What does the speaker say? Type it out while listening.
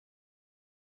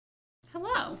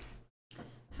Hello.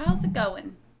 How's it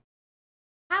going?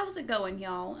 How's it going,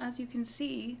 y'all? As you can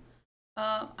see,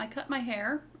 I cut my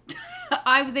hair.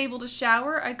 I was able to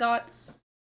shower. I got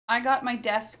my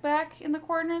desk back in the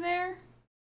corner there.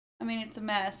 I mean, it's a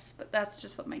mess, but that's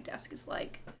just what my desk is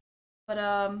like. But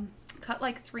cut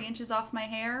like 3 inches off my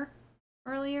hair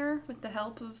earlier with the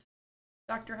help of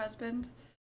Dr. Husband.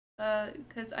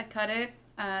 Because I cut it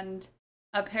and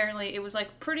apparently it was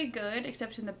like pretty good,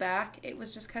 except in the back it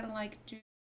was just kind of like doot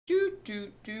doot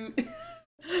doot doot.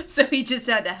 So he just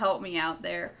had to help me out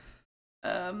there.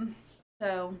 Um,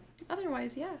 so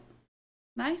otherwise, yeah,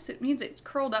 nice. It means it's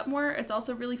curled up more. It's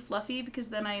also really fluffy because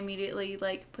then I immediately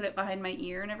like put it behind my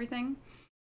ear and everything.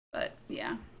 But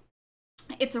yeah,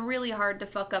 it's really hard to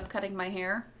fuck up cutting my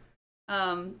hair.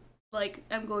 Um, like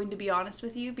I'm going to be honest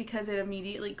with you because it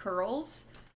immediately curls.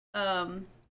 Um,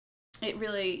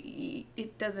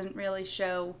 it doesn't really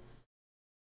show.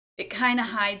 It kind of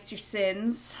hides your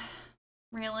sins,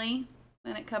 really,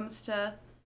 when it comes to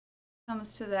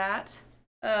that.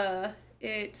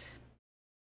 It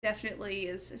definitely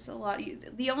is a lot.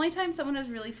 The only time someone has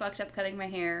really fucked up cutting my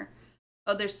hair,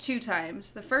 oh, there's two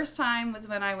times. The first time was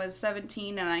when I was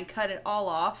 17 and I cut it all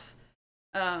off.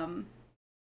 Um,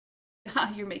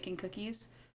 you're making cookies,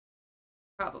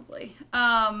 probably.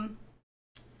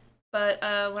 But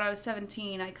when I was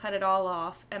 17, I cut it all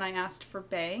off and I asked for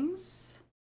bangs.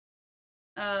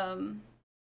 Um,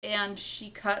 and she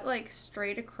cut like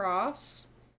straight across,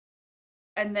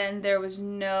 and then there was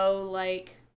no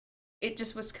like, it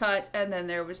just was cut, and then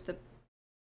there was the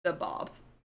bob.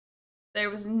 There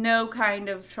was no kind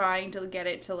of trying to get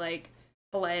it to like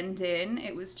blend in.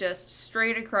 It was just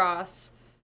straight across,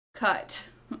 cut.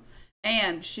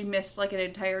 And she missed like an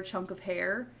entire chunk of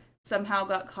hair. Somehow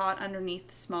got caught underneath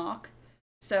the smock.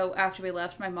 So after we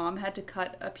left, my mom had to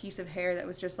cut a piece of hair that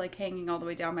was just like hanging all the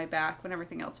way down my back when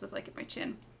everything else was like at my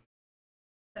chin.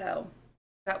 So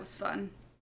that was fun.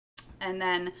 And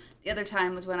then the other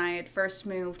time was when I had first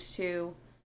moved to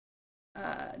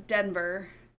Denver.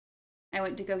 I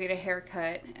went to go get a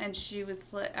haircut, and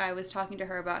I was talking to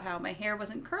her about how my hair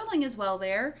wasn't curling as well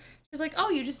there. She was like, "Oh,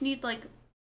 you just need like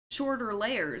shorter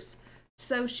layers."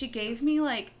 So she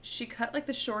cut like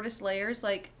the shortest layers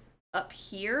like up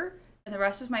here, and the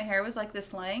rest of my hair was like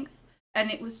this length,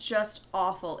 and it was just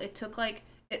awful. It took like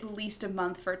at least a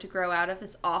month for it to grow out of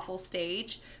this awful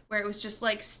stage where it was just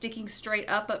like sticking straight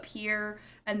up here,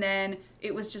 and then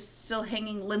it was just still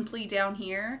hanging limply down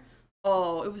here.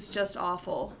 Oh, it was just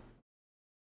awful.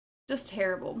 Just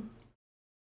terrible.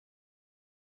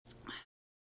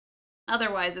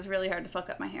 Otherwise, it's really hard to fuck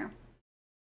up my hair.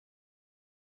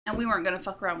 And we weren't gonna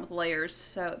fuck around with layers,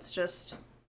 so it's just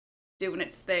doing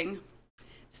its thing.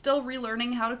 Still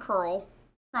relearning how to curl.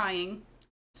 Trying.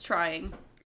 It's trying.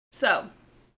 So,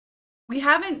 we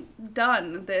haven't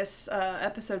done this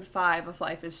episode 5 of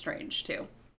Life is Strange 2.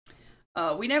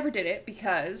 We never did it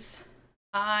because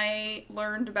I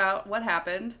learned about what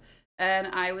happened and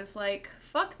I was like,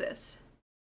 fuck this.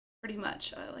 Pretty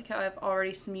much. I like how I've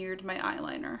already smeared my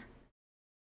eyeliner.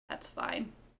 That's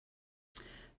fine.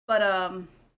 But,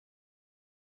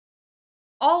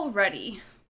 already,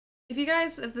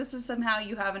 if this is somehow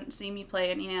you haven't seen me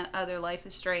play any other Life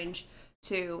is Strange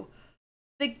 2,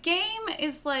 the game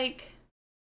is like,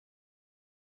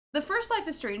 the first Life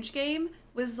is Strange game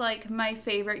was like my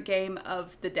favorite game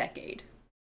of the decade.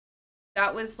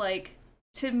 That was like,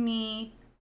 to me,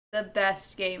 the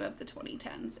best game of the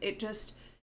 2010s.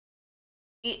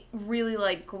 It really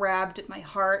like grabbed at my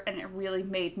heart and it really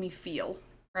made me feel,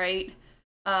 right?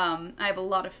 I have a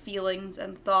lot of feelings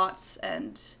and thoughts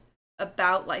and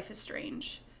about Life is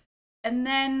Strange. And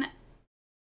then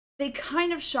they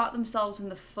kind of shot themselves in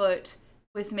the foot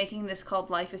with making this called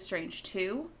Life is Strange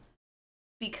 2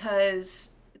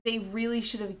 because they really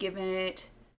should have given it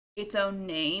its own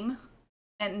name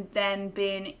and then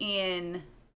been in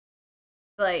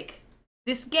like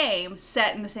this game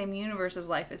set in the same universe as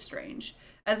Life is Strange,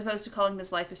 as opposed to calling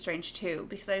this Life is Strange 2,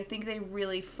 because I think they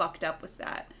really fucked up with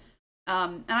that.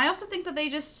 And I also think that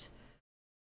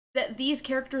that these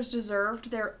characters deserved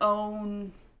their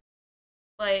own,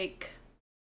 like,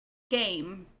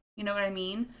 game. You know what I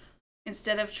mean?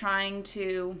 Instead of trying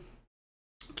to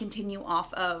continue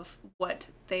off of what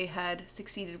they had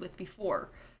succeeded with before.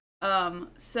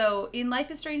 So in Life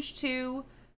is Strange 2,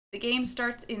 the game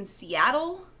starts in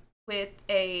Seattle with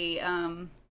a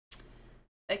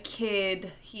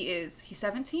kid. He's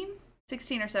 17?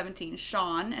 16 or 17,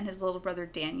 Sean, and his little brother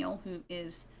Daniel, who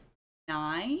is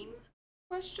 9?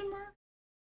 Question mark.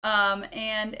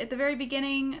 And at the very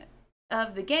beginning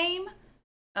of the game,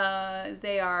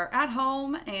 they are at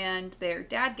home and their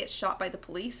dad gets shot by the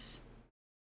police.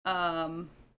 So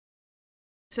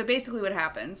basically what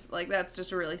happens, like, that's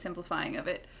just a really simplifying of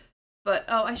it. But,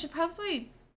 oh, I should probably...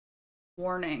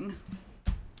 Warning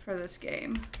for this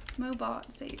game.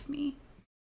 Mobot, save me.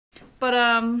 But,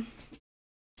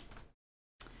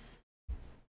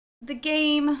 the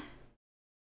game,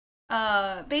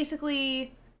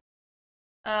 basically,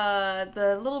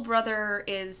 the little brother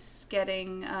is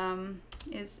getting,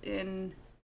 is in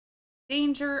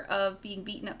danger of being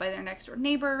beaten up by their next door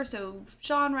neighbor, so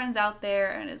Sean runs out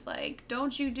there and is like,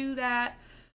 don't you do that.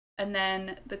 And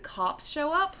then the cops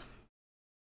show up.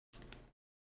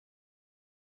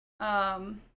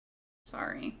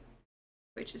 Sorry.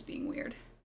 Twitch is being weird.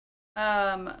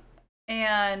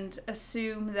 And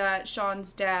assume that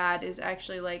Sean's dad is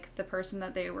actually, like, the person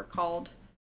that they were called,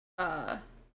 to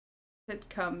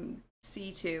come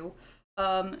see to.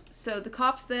 So the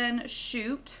cops then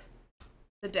shoot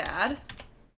the dad.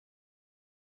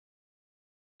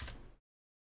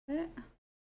 No.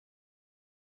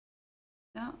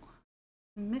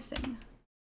 I'm missing.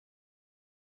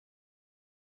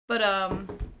 But,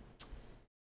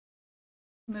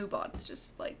 Moobot's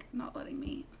just, like, not letting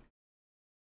me...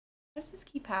 Why does this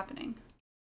keep happening?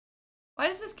 Why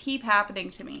does this keep happening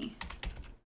to me?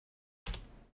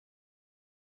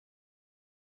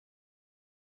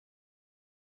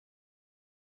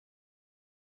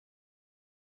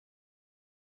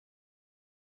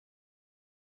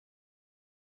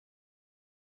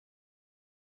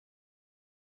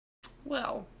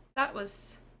 Well, that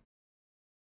was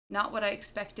not what I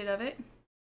expected of it.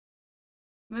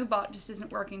 Moobot just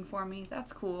isn't working for me.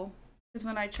 That's cool. Because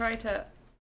when I try to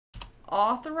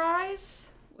authorize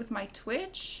with my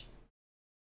Twitch,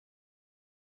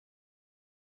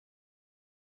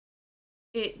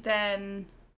 it then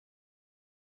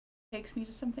takes me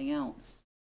to something else.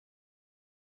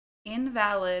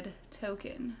 Invalid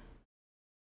token.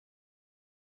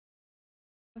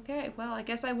 Okay, well, I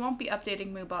guess I won't be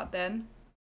updating Moobot then.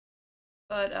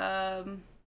 But, oh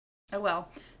well.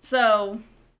 So,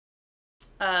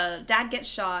 Dad gets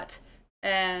shot,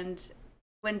 and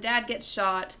when Dad gets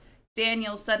shot,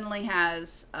 Daniel suddenly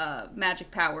has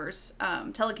magic powers,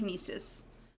 telekinesis.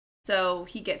 So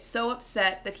he gets so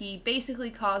upset that he basically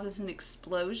causes an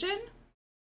explosion.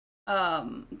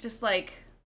 Just like,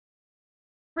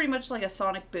 pretty much like a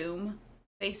sonic boom,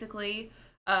 basically,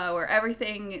 where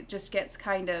everything just gets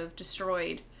kind of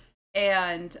destroyed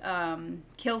and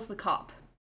kills the cop.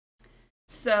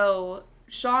 So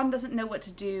Sean doesn't know what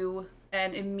to do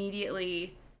and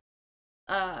immediately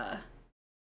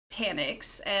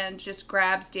panics and just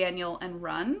grabs Daniel and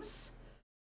runs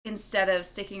instead of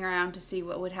sticking around to see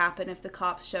what would happen if the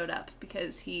cops showed up,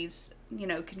 because he's, you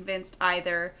know, convinced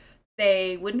either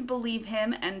they wouldn't believe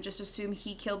him and just assume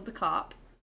he killed the cop,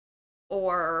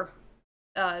 or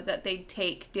that they'd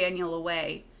take Daniel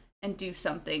away and do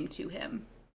something to him.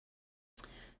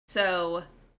 So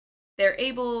they're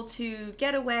able to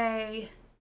get away,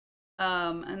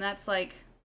 and that's like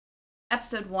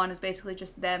episode 1 is basically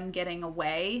just them getting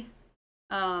away,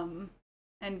 and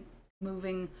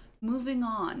moving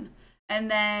on. And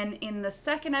then in the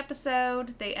second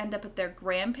episode, they end up at their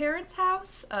grandparents'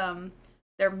 house,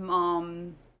 their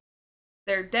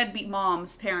deadbeat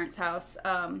mom's parents' house.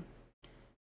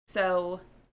 So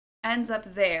ends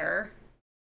up there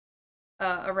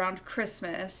around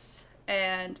Christmas,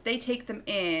 and they take them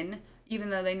in, even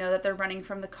though they know that they're running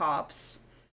from the cops.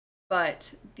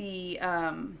 But the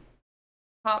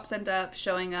cops end up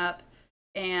showing up,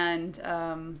 and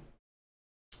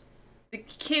the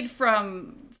kid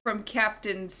from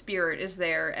Captain Spirit is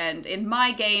there, and in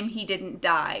my game, he didn't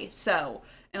die. So,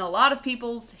 in a lot of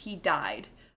people's, he died.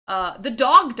 The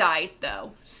dog died,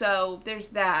 though, so there's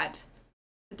that.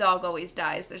 The dog always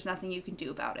dies. There's nothing you can do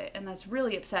about it, and that's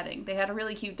really upsetting. They had a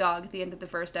really cute dog at the end of the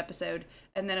first episode,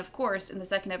 and then, of course, in the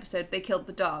second episode, they killed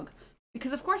the dog.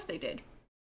 Because of course they did.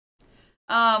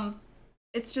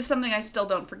 It's just something I still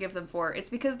don't forgive them for. It's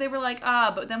because they were like,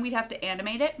 but then we'd have to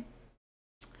animate it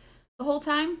the whole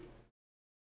time.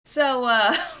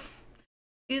 So,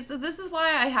 this is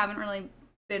why I haven't really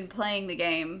been playing the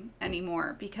game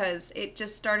anymore, because it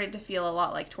just started to feel a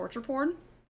lot like torture porn.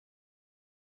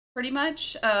 Pretty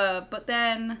much. But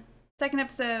then, second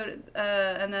episode,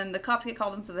 and then the cops get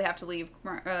called in, so they have to leave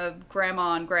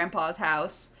Grandma and Grandpa's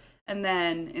house. And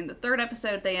then in the third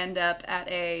episode, they end up at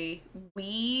a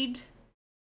weed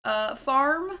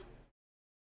farm.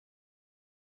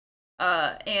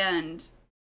 And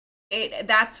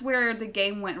that's where the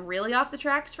game went really off the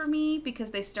tracks for me,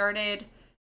 because they started,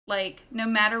 like, no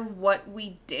matter what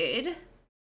we did,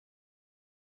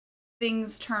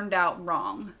 things turned out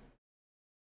wrong.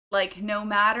 Like, no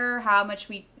matter how much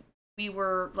we we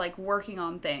were like working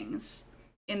on things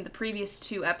in the previous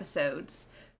 2 episodes,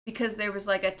 because there was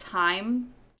like a time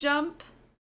jump.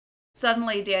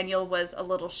 Suddenly Daniel was a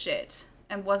little shit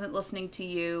and wasn't listening to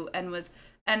you, and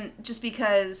just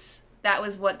because that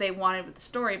was what they wanted with the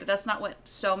story, but that's not what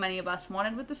so many of us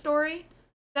wanted with the story.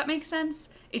 That makes sense.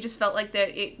 It just felt like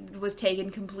that it was taken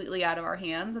completely out of our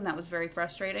hands, and that was very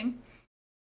frustrating.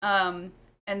 And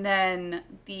then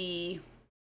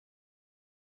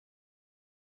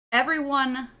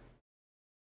everyone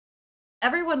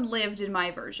lived in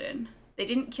my version. They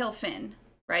didn't kill Finn,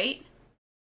 right?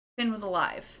 Finn was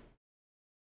alive.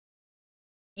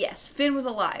 Yes, Finn was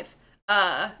alive.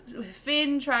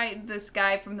 Finn tried, this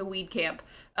guy from the weed camp,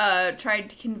 tried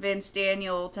to convince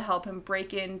Daniel to help him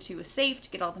break into a safe to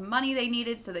get all the money they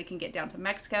needed so they can get down to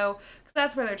Mexico, because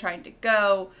that's where they're trying to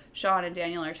go. Sean and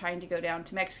Daniel are trying to go down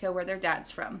to Mexico, where their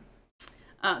dad's from.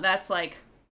 That's like...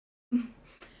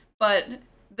 But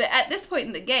at this point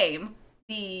in the game,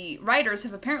 the writers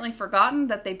have apparently forgotten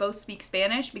that they both speak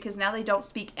Spanish, because now they don't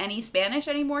speak any Spanish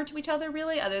anymore to each other,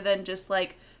 really, other than just,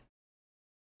 like,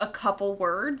 a couple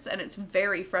words, and it's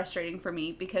very frustrating for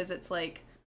me, because it's like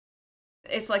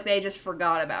they just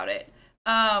forgot about it.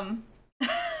 All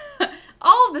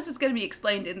of this is going to be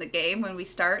explained in the game when we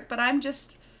start, but I'm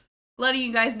just letting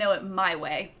you guys know it my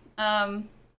way. And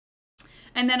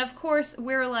then, of course,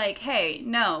 we're like, hey,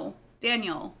 no,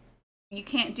 Daniel, you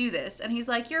can't do this. And he's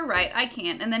like, you're right, I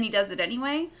can't. And then he does it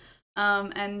anyway.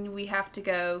 And we have to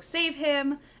go save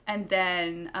him. And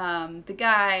then the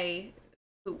guy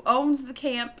who owns the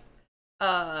camp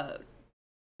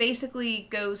basically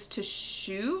goes to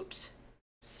shoot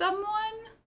someone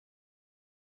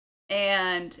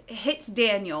and hits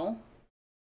Daniel.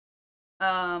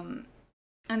 And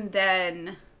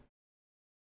then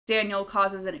Daniel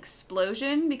causes an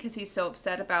explosion because he's so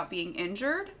upset about being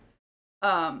injured.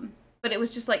 But it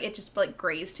was just like, it just like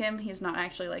grazed him. He's not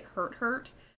actually like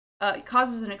hurt. It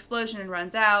causes an explosion and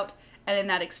runs out. And in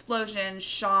that explosion,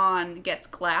 Sean gets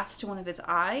glass to one of his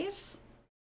eyes.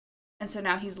 And so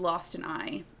now he's lost an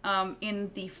eye. In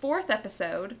the 4th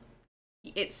episode,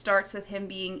 it starts with him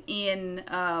being in,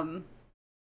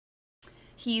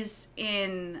 he's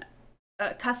in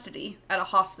custody at a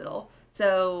hospital.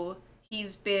 So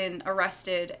he's been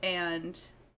arrested and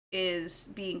is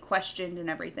being questioned and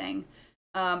everything.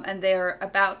 And they're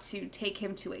about to take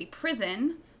him to a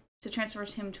prison, to transfer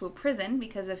him to a prison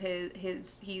because of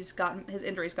his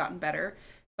injuries gotten better.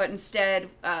 But instead,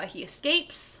 he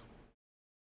escapes,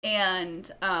 and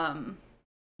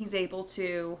he's able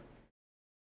to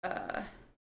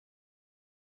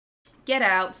get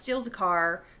out, steals a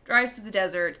car, drives to the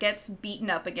desert, gets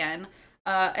beaten up again,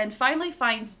 and finally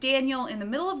finds Daniel in the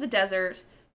middle of the desert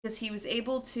because he was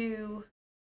able to...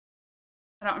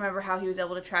 I don't remember how he was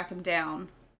able to track him down.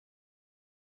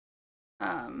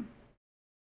 I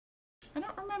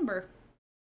don't remember.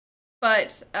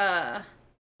 But, sorry,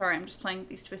 I'm just playing with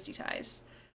these twisty ties.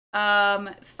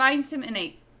 Finds him in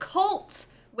a cult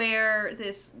where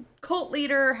this cult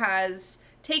leader has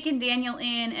taken Daniel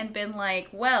in and been like,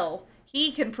 well,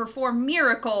 he can perform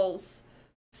miracles.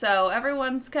 So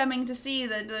everyone's coming to see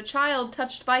the child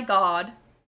touched by God.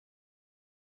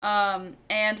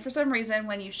 And for some reason,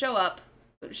 when you show up,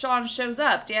 Sean shows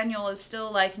up, Daniel is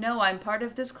still like, no, I'm part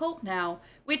of this cult now.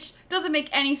 Which doesn't make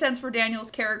any sense for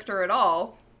Daniel's character at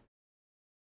all.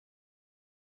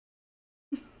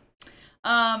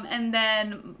 And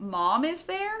then Mom is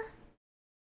there?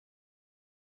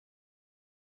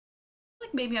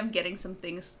 Like, maybe I'm getting some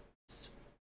things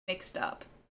mixed up.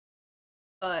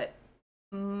 But,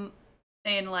 in,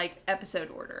 like,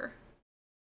 episode order.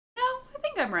 No, I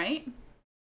think I'm right.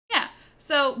 Yeah,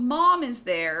 so Mom is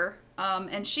there,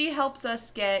 and she helps us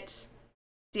get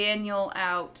Daniel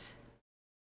out.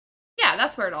 Yeah,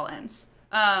 that's where it all ends.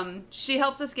 She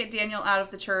helps us get Daniel out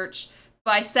of the church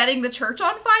by setting the church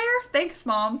on fire. Thanks,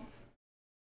 Mom.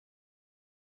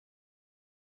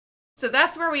 So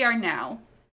that's where we are now.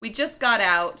 We just got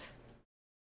out.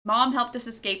 Mom helped us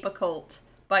escape a cult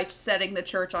by setting the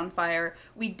church on fire.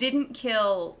 We didn't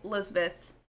kill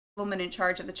Elizabeth, the woman in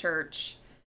charge of the church,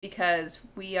 because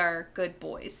we are good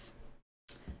boys.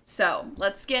 So,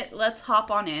 let's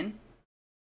hop on in.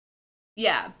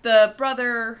 Yeah, the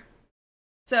brother,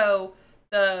 so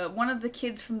one of the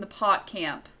kids from the pot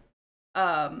camp,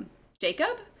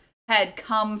 Jacob, had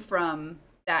come from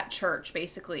that church,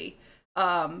 basically.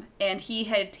 And he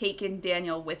had taken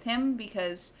Daniel with him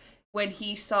because when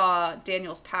he saw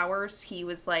Daniel's powers, he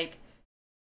was like,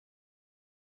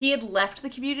 he had left the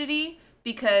community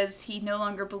because he no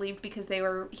longer believed, because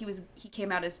he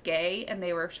came out as gay and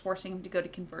they were forcing him to go to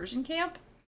conversion camp.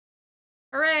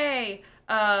 Hooray!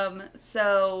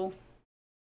 So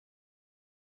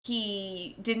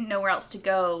he didn't know where else to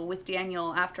go with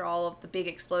Daniel after all of the big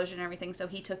explosion and everything, so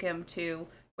he took him to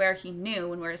where he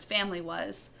knew and where his family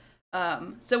was.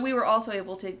 So we were also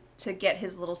able to get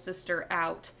his little sister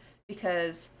out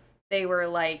because they were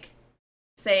like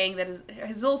saying that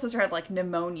his little sister had like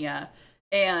pneumonia,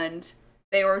 and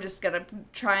they were just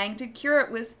trying to cure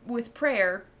it with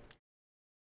prayer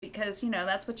because, you know,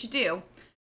 that's what you do.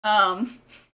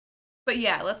 But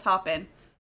yeah, let's hop in.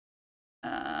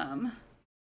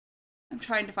 I'm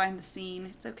trying to find the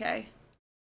scene. It's okay.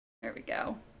 There we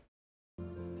go.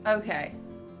 Okay.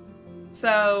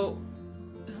 So,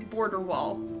 border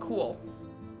wall. Cool.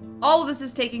 All of this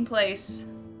is taking place.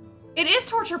 It is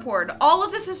torture porn. All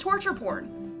of this is torture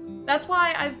porn. That's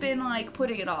why I've been like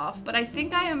putting it off. But I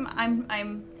think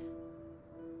I'm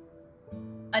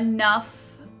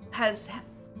enough has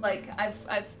like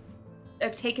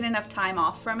I've taken enough time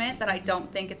off from it that I don't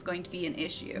think it's going to be an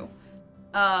issue.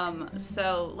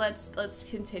 So let's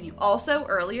continue. Also,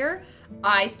 earlier,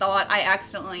 I thought I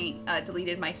accidentally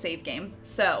deleted my save game.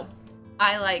 So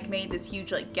I like made this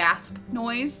huge like gasp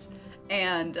noise,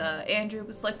 and Andrew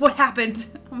was like, "What happened?"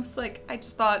 I was like, "I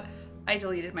just thought I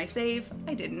deleted my save.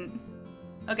 I didn't."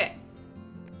 Okay.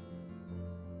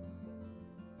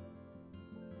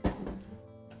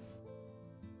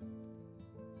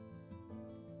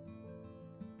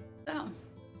 So,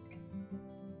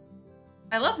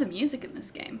 I love the music in this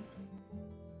game.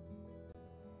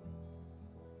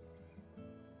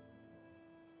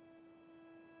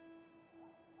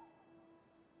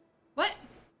 What?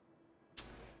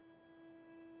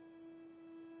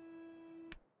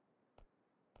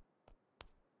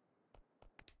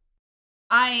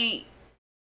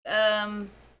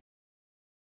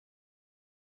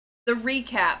 The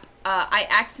recap, I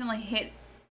accidentally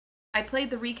I played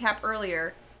the recap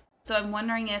earlier, so I'm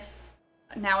wondering if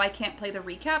now I can't play the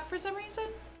recap for some reason?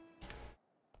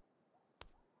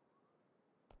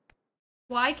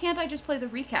 Why can't I just play the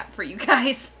recap for you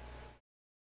guys?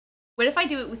 What if I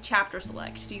do it with chapter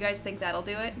select? Do you guys think that'll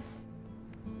do it?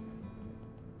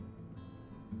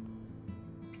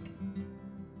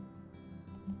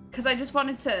 Because I just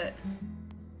wanted to...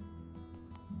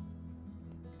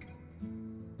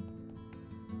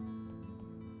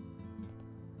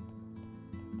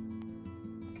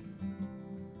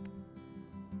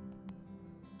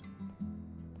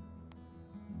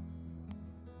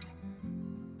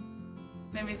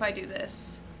 Maybe if I do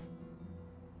this.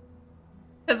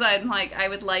 Because I'm like, I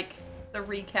would like the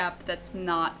recap that's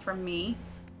not from me.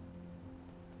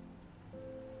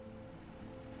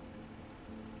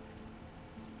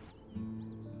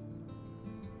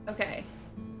 Okay.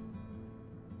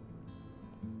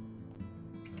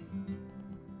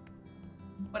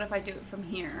 What if I do it from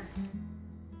here?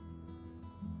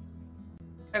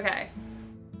 Okay.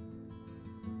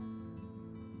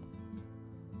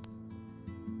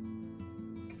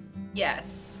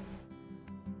 Yes.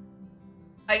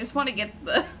 I just want to get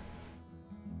the...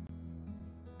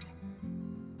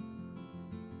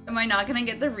 Am I not gonna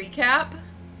get the recap?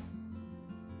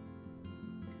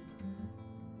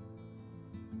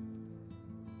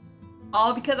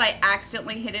 All because I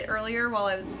accidentally hit it earlier while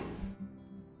I was...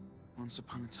 Once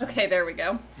upon a time... Okay, there we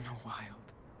go. In a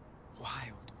wild,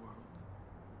 wild world,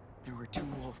 there were two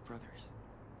wolf brothers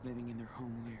living in their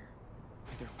home lair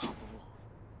with their papa wolf.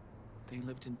 They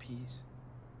lived in peace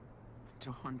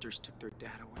until hunters took their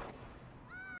dad away.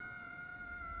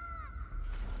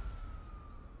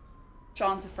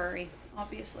 Sean's a furry,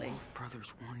 obviously. Wolf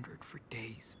brothers wandered for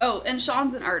days. Oh, and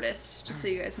Sean's an artist, just so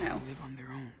you guys know. They live on their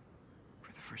own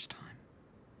for the first time.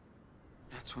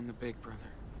 That's when the big brother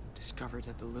discovered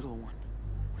that the little one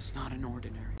was not an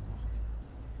ordinary wolf,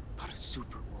 but a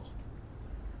super wolf.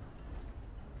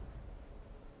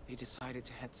 They decided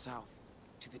to head south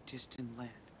to the distant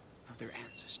land of their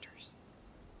ancestors.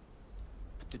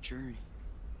 But the journey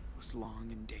was long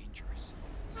and dangerous.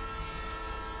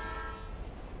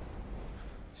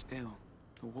 Still,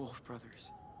 the Wolf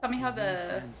brothers... Tell me how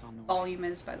the volume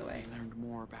is, by the way. They learned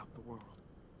more about the world,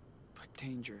 but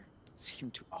danger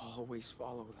seemed to always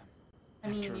follow them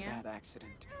after a bad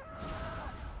accident.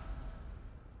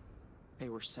 They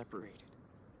were separated.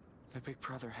 The big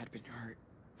brother had been hurt,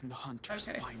 and the hunters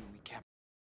finally kept.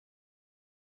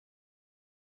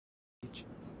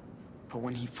 But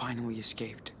when he finally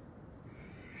escaped,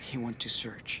 he went to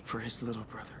search for his little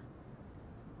brother.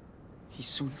 He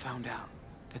soon found out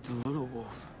that the little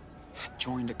wolf had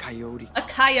joined a coyote cult. A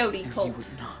coyote cult. And he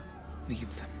would not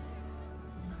leave them.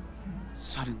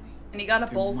 Suddenly, and he got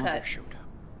a bowl cut. Showed up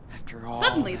after all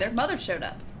Suddenly, their mother showed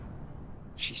up.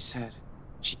 She said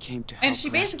she came to help. And she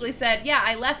basically said, "Yeah,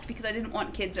 I left because I didn't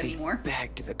want kids anymore." They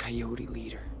begged the coyote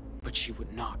leader But she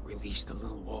would not release the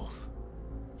little wolf.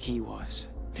 He was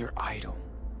their idol.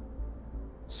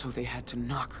 So they had to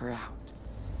knock her out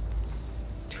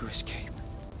to escape.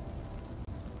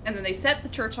 And then they set the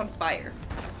church on fire.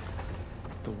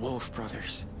 The Wolf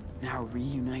brothers, now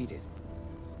reunited,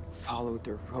 followed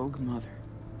their rogue mother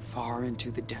far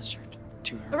into the desert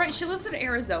to her. Alright, she lives in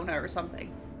Arizona or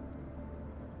something.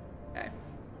 Okay.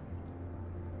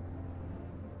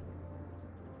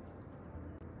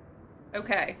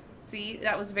 Okay. See,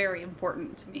 that was very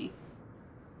important to me.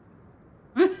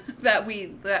 that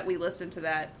we listened to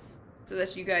that so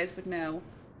that you guys would know.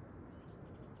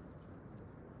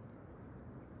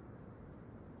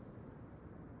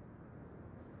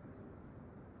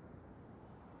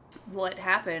 What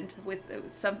happened with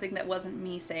something that wasn't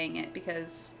me saying it,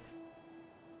 because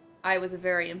I was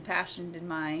very impassioned in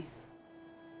my...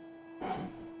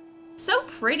 So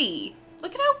pretty!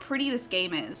 Look at how pretty this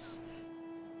game is.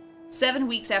 7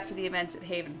 weeks after the event at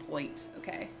Haven Point.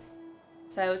 Okay.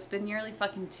 So it's been nearly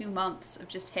fucking 2 months of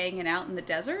just hanging out in the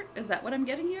desert? Is that what I'm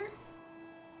getting here?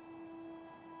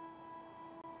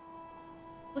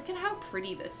 Look at how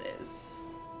pretty this is.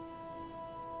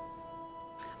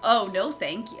 Oh, no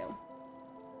thank you.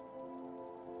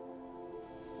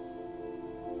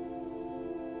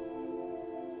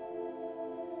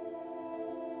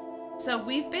 So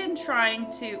we've been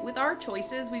trying to, with our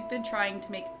choices, we've been trying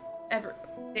to make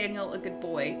Daniel a good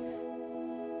boy.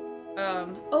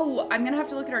 Oh, I'm gonna have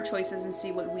to look at our choices and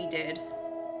see what we did.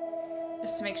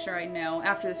 Just to make sure I know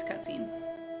after this cutscene.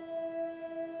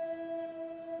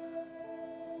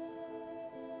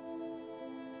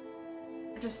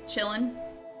 We're just chilling.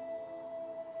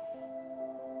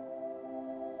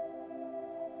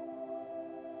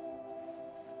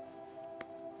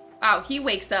 Wow, he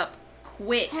wakes up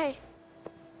quick. Hey.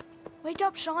 Wake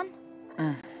up, Sean.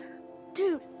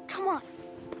 Dude, come on.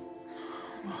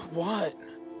 What?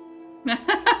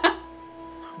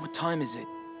 What time is it?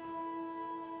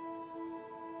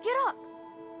 Get up.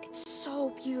 It's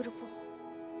so beautiful.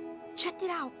 Check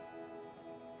it out.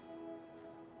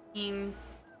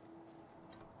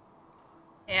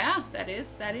 Yeah, that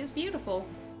is beautiful.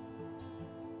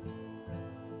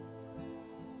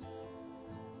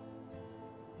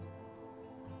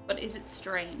 But is it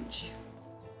strange?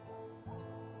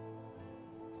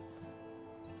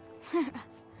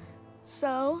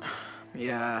 So?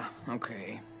 Yeah,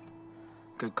 okay.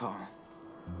 Good call.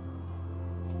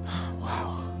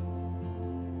 Wow.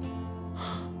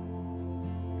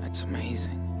 That's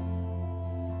amazing.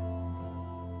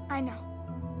 I know.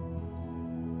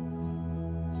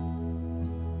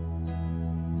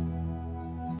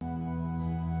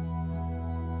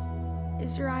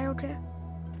 Is your eye okay?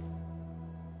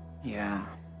 Yeah.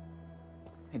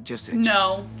 It just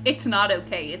No, it's not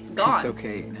okay. It's gone. It's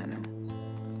okay, Nano.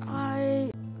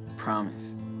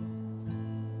 Promise.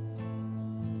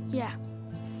 Yeah.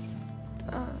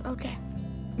 Okay.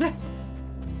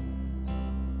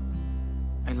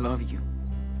 I love you.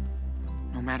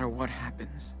 No matter what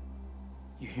happens.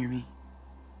 You hear me?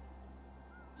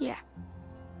 Yeah.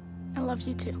 I love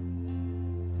you too.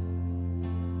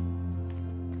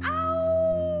 Ow!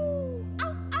 Ow,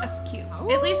 ow! That's cute.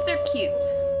 At least they're cute.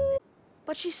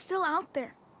 But she's still out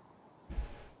there.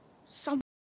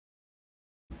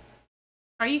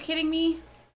 Are you kidding me?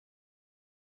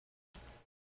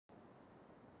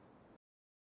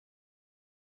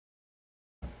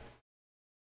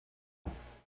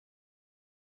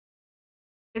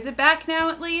 Is it back now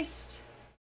at least?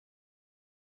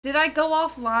 Did I go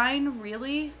offline?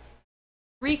 Really?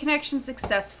 Reconnection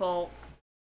successful.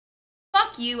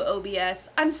 Fuck you, OBS.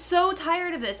 I'm so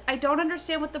tired of this. I don't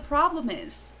understand what the problem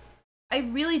is. I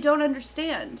really don't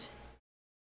understand.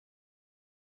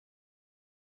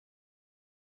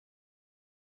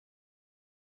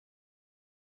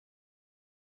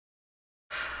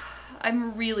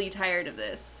 I'm really tired of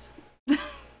this. You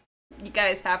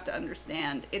guys have to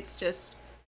understand. It's just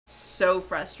so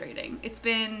frustrating. It's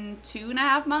been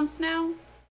 2.5 months now.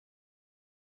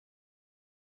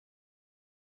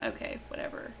 Okay,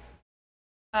 whatever.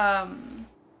 Sure.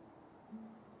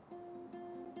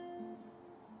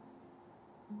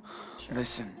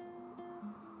 Listen.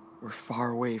 We're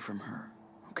far away from her,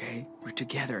 okay? We're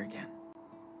together again.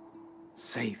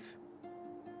 Safe.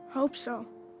 Hope so.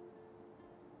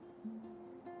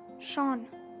 Sean.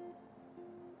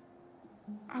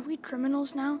 Are we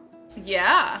criminals now?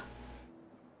 Yeah.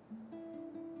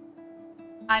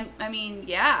 I mean,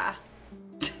 yeah.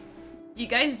 You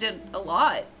guys did a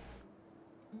lot.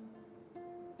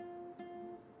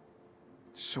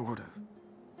 Sort of.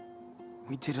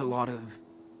 We did a lot of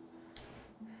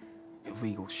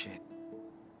illegal shit.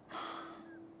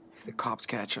 If the cops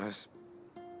catch us,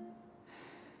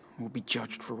 we'll be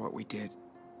judged for what we did.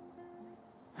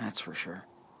 That's for sure.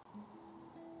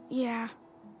 Yeah.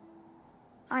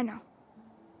 I know.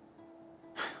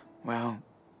 Well,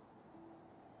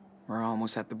 we're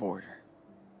almost at the border.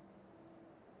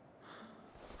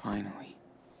 Finally.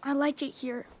 I like it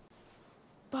here,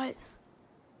 but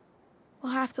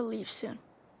we'll have to leave soon.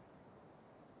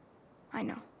 I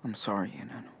know. I'm sorry,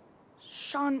 Enano.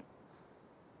 Sean,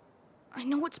 I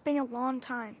know it's been a long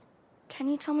time. Can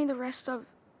you tell me the rest of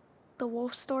the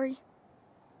wolf story?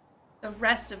 The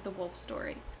rest of the wolf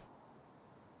story.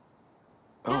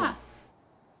 Oh. Yeah.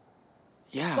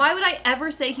 Yeah. Why would I ever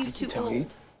say he's I can too tell you.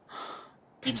 old?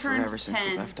 He Been turned forever since we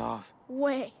 10 left off.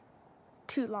 Way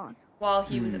too long. while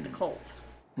he was at the cult.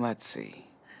 Let's see.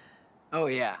 Oh,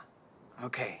 yeah.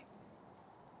 Okay.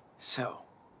 So,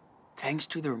 thanks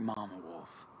to their mama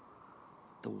wolf,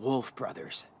 the Wolf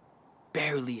brothers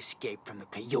barely escaped from the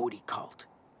coyote cult.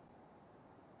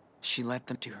 She led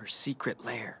them to her secret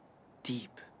lair,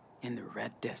 deep in the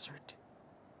Red Desert.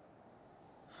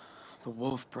 The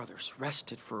Wolf brothers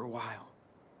rested for a while,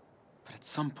 but at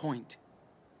some point,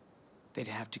 they'd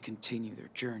have to continue their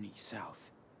journey south.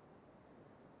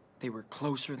 They were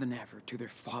closer than ever to their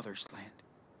father's land,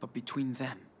 but between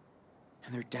them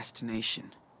and their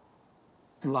destination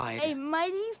lied A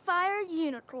mighty fire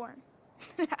unicorn.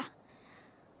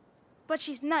 But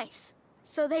she's nice,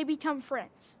 so they become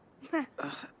friends.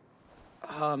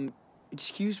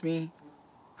 Excuse me,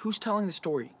 who's telling the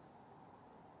story?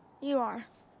 You are.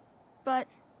 But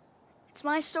it's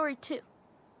my story too.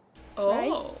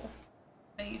 Oh.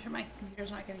 Right? Making sure my computer's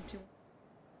not getting too...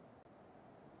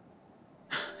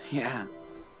 Yeah,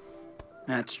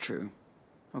 that's true.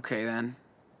 Okay then,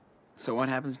 so what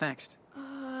happens next?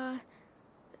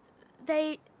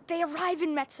 They arrive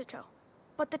in Mexico,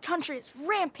 but the country is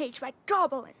rampaged by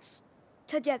goblins.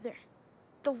 Together,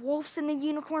 the wolves and the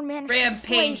unicorn manage to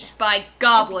slay Rampaged them by and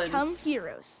goblins. become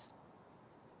heroes.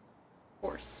 Of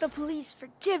course. The police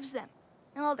forgives them,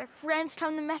 and all their friends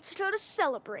come to Mexico to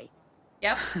celebrate.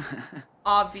 Yep.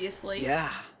 Obviously.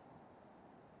 Yeah,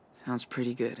 sounds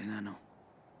pretty good, and I know.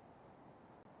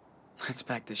 Let's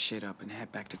pack this shit up and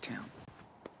head back to town.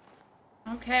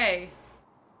 Okay.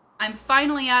 I'm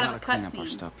finally out of a Gotta clean up our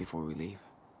cutscene. stuff before we leave.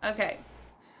 Okay.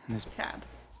 This Tab.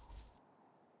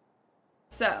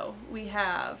 So, we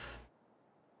have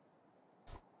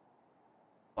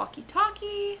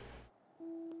walkie-talkie.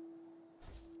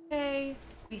 Okay.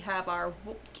 We have our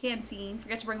canteen.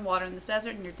 Forget to bring water in this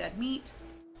desert and your dead meat.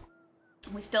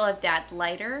 We still have Dad's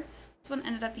lighter. This one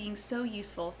ended up being so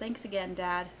useful. Thanks again,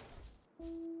 Dad.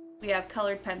 We have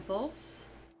colored pencils.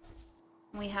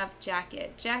 We have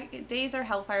jacket. Days are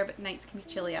hellfire, but nights can be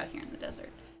chilly out here in the desert.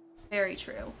 Very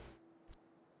true.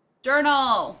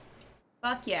 Journal!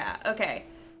 Fuck yeah. Okay.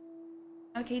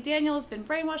 Okay, Daniel has been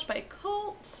brainwashed by a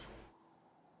cult.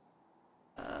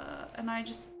 And I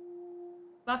just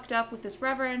fucked up with this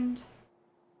reverend.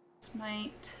 This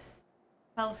might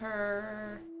tell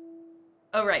her...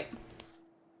 Oh, right.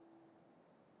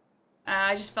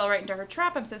 I just fell right into her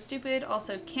trap. I'm so stupid.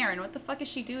 Also, Karen, what the fuck is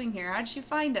she doing here? How did she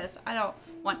find us? I don't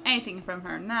want anything from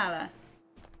her. Nada.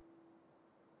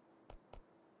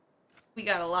 We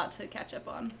got a lot to catch up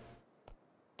on.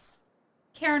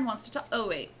 Karen wants to talk. Oh,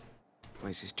 wait.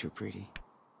 place is too pretty.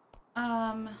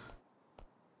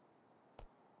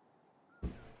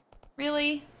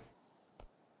 Really?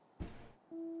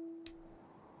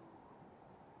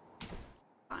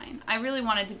 Fine. I really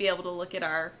wanted to be able to look at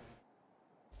our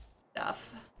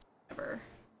stuff. Whatever.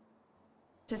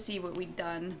 To see what we'd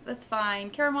done. That's fine.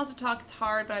 Karen wants to talk. It's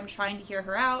hard, but I'm trying to hear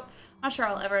her out. I'm not sure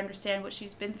I'll ever understand what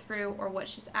she's been through or what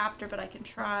she's after, but I can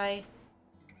try.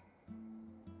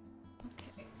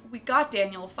 Okay. We got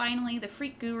Daniel. Finally, the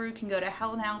freak guru can go to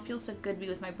hell now. Feels so good to be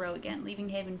with my bro again. Leaving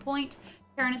Haven Point.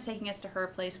 Karen is taking us to her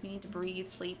place. We need to breathe,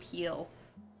 sleep, heal.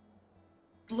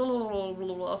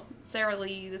 Sarah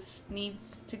Lee, this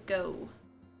needs to go.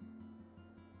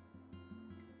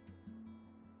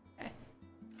 Okay.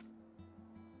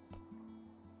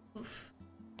 Oof.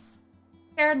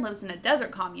 Karen lives in a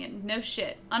desert commune. No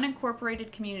shit.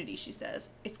 Unincorporated community, she says.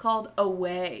 It's called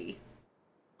Away.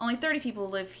 Only 30 people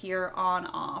live here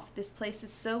on-off. This place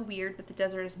is so weird, but the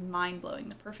desert is mind-blowing.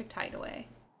 The perfect hideaway.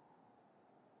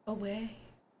 Away.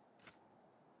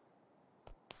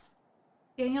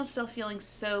 Daniel's still feeling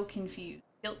so confused,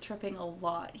 guilt-tripping a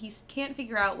lot. He can't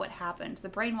figure out what happened. The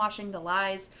brainwashing, the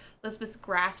lies, Elizabeth's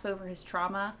grasp over his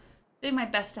trauma. Doing my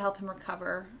best to help him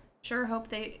recover. Sure hope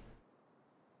they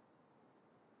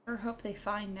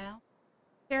find now.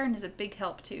 Karen is a big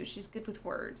help too. She's good with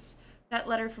words. That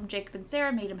letter from Jacob and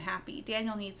Sarah made him happy.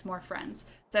 Daniel needs more friends.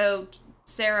 So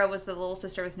Sarah was the little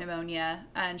sister with pneumonia,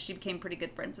 and she became pretty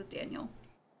good friends with Daniel.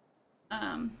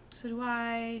 So do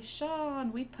I...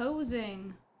 Sean, we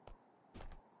posing.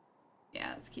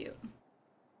 Yeah, that's cute.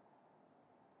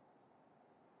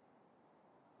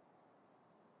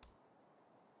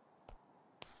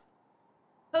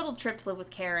 Total trip to live with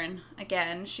Karen.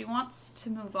 Again, she wants to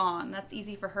move on. That's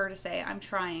easy for her to say. I'm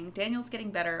trying. Daniel's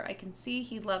getting better. I can see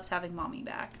he loves having mommy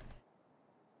back.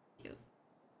 Cute.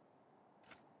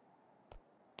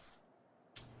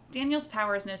 Daniel's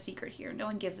power is no secret here. No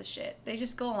one gives a shit. They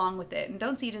just go along with it and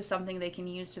don't see it as something they can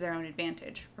use to their own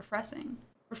advantage. Refreshing.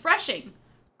 Refreshing!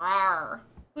 Rawr.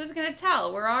 Who's gonna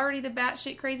tell? We're already the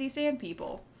batshit crazy sand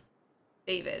people.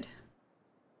 David.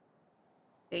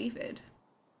 David.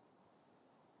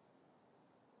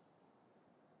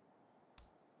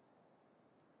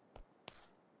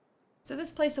 So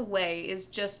this place away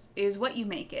is what you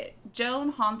make it. Joan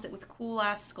haunts it with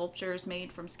cool-ass sculptures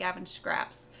made from scavenged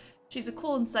scraps. She's a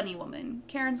cool and sunny woman.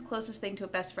 Karen's closest thing to a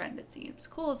best friend, it seems.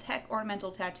 Cool as heck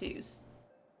ornamental tattoos.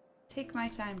 Take my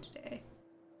time today.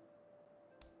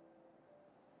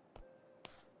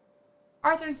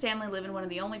 Arthur and Stanley live in one of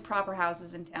the only proper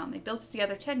houses in town. They built it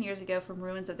together 10 years ago from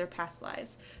ruins of their past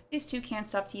lives. These two can't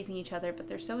stop teasing each other, but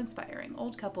they're so inspiring.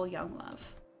 Old couple, young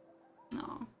love.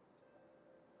 Aww.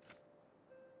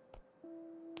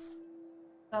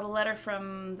 Got a letter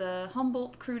from the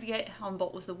Humboldt crew to get.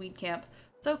 Humboldt was the weed camp.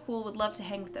 So cool, would love to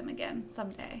hang with them again,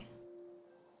 someday.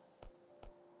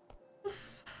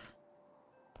 Oof.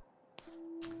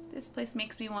 This place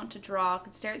makes me want to draw.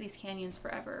 Could stare at these canyons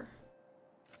forever.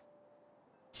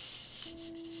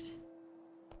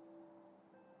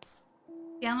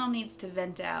 Daniel needs to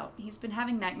vent out. He's been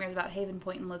having nightmares about Haven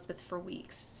Point and Elizabeth for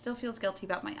weeks. Still feels guilty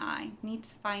about my eye. Need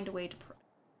to find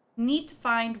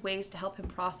ways to help him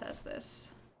process this.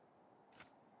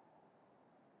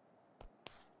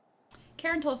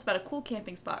 Karen told us about a cool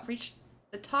camping spot. Reached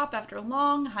the top after a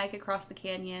long hike across the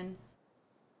canyon.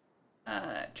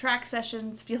 Track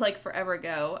sessions feel like forever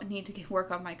ago. I need to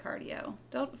work on my cardio.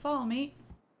 Don't follow me.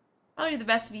 Probably the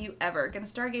best view ever. Gonna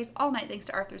stargaze all night thanks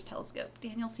to Arthur's telescope.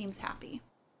 Daniel seems happy.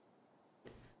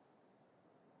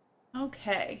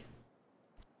 Okay.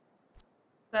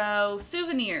 So,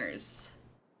 souvenirs.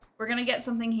 We're gonna get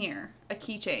something here. A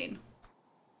keychain.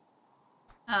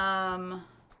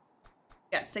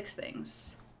 Got 6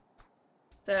 things.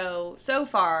 So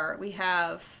far we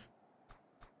have...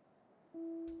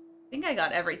 I think I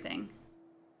got everything.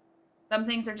 Some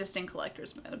things are just in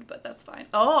collector's mode, but that's fine.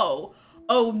 Oh!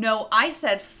 Oh no, I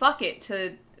said fuck it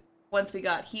to once we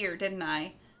got here, didn't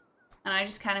I? And I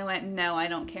just kind of went, no, I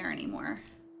don't care anymore.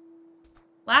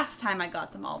 Last time I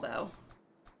got them all, though.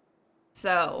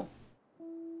 So...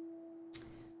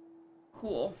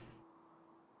 Cool.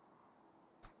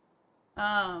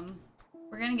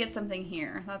 We're gonna get something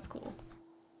here. That's cool.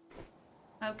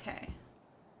 Okay.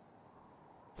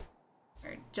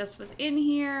 Just was in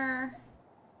here.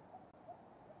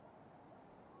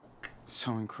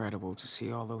 So incredible to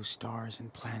see all those stars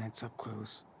and planets up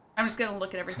close. I'm just gonna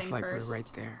look at everything it's like first. We're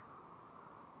right there.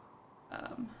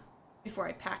 Before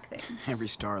I pack things. Every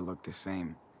star looked the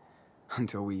same.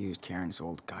 Until we used Karen's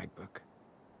old guidebook.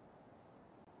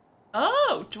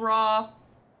 Oh, draw.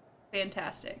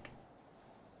 Fantastic.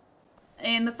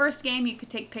 In the first game, you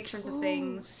could take pictures of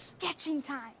things. Sketching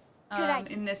time. Good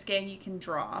idea. In this game, you can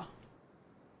draw.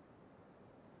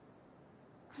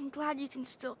 I'm glad you can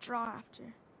still draw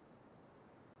after.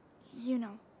 You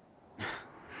know.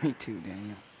 Me too,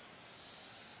 Daniel.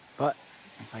 But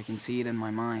if I can see it in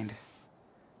my mind,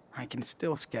 I can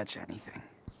still sketch anything.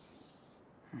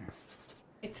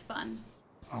 It's fun.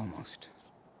 Almost.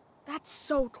 That's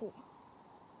so cool.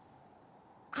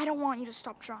 I don't want you to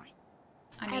stop drawing.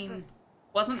 I mean,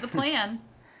 wasn't the plan.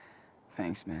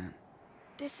 Thanks, man.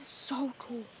 This is so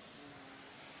cool.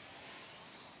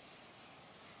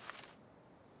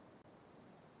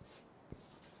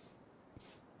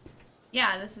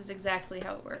 Yeah, this is exactly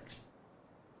how it works.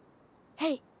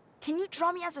 Hey, can you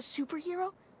draw me as a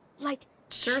superhero? Like,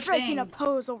 Sure striking thing. a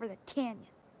pose over the canyon.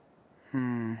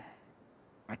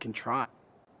 I can try.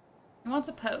 He wants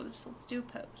a pose. Let's do a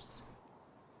pose.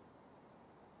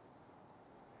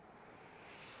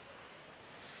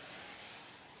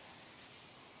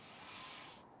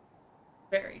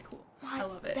 Very cool. I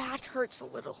love it. My back hurts a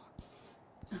little.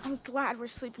 I'm glad we're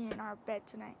sleeping in our bed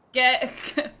tonight. Get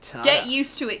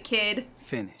used to it, kid.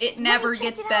 Finished. It never check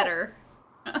gets it out. better.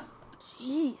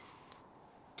 Jeez.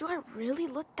 Do I really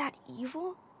look that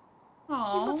evil?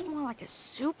 Aww. He looks more like a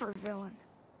supervillain.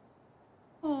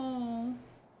 Oh.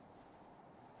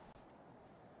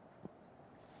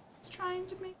 He's trying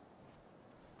to make...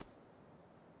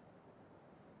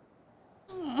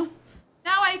 Oh,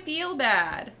 now I feel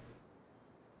bad.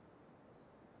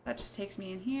 That just takes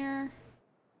me in here.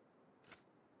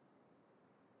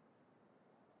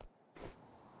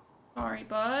 Sorry,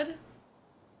 bud.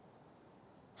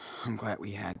 I'm glad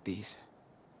we had these.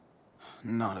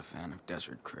 Not a fan of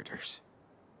desert critters.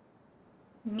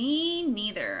 Me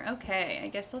neither. Okay, I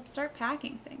guess let's start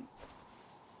packing things.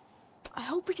 I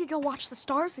hope we could go watch the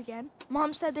stars again.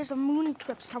 Mom said there's a moon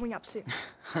eclipse coming up soon.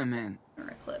 I'm in. Or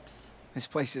eclipse. This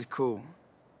place is cool.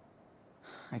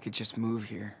 I could just move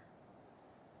here.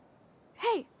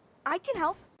 Hey, I can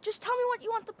help. Just tell me what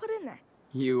you want to put in there.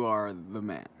 You are the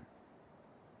man.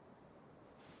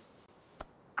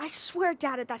 I swear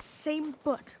Dad had that same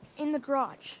book in the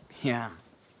garage. Yeah,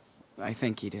 I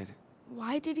think he did.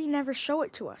 Why did he never show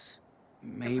it to us?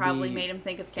 Maybe Probably made him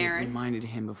think of it Karen. reminded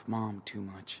him of Mom too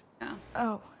much.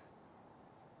 Oh.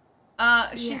 Oh.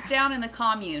 She's Yeah. down in the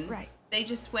commune. Right. They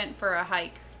just went for a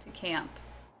hike to camp.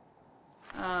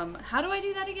 How do I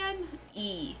do that again?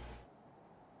 E.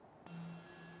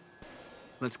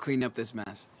 Let's clean up this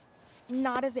mess.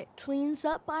 Not if it cleans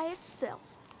up by itself.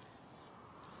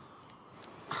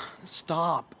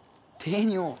 Stop.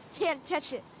 Daniel. Can't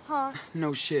catch it, huh?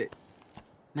 No shit.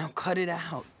 Now cut it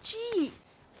out.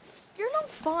 Jeez. You're no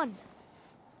fun.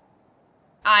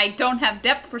 I don't have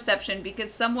depth perception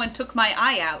because someone took my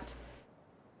eye out.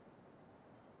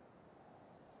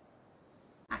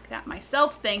 Hack that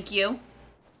myself, thank you.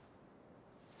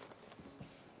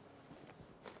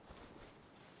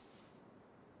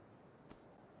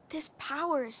 This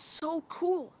power is so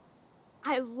cool.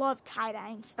 I love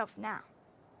tie-dyeing stuff now.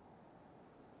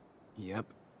 Yep.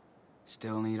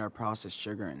 Still need our processed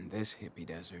sugar in this hippie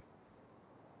desert.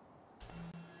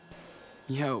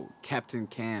 Yo, Captain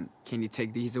Can you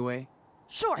take these away?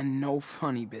 Sure. And no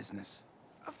funny business.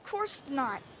 Of course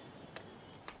not.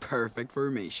 Perfect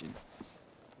formation.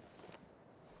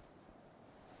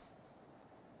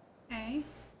 Okay.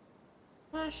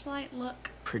 Flashlight,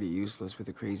 look. Pretty useless with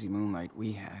the crazy moonlight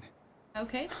we had.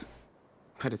 Okay.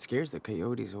 But it scares the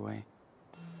coyotes away.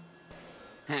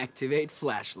 Activate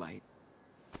flashlight.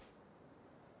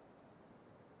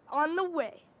 On the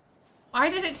way. Why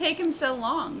did it take him so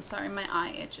long? Sorry, my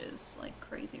eye itches like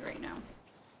crazy right now.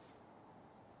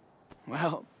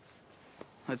 Well,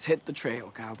 let's hit the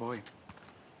trail, cowboy.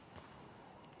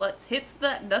 Let's hit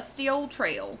the dusty old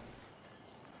trail.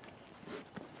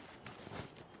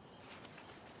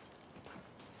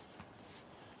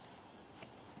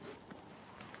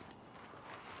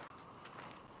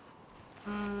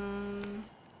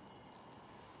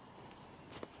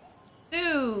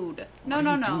 Dude! No, What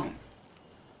no, are you no. doing?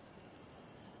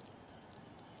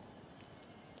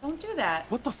 Don't do that.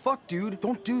 What the fuck, dude?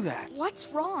 Don't do that. What's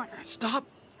wrong? Stop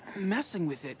messing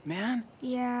with it, man.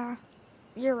 Yeah,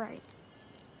 you're right.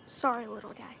 Sorry,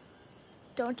 little guy.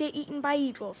 Don't get eaten by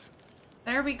eagles.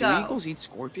 There we Do go. eagles eat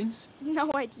scorpions?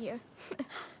 No idea.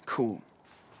 Cool.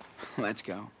 Let's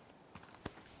go.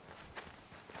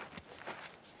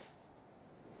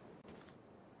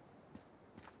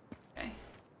 Okay.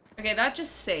 Okay, that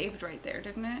just saved right there,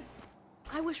 didn't it?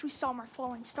 I wish we saw more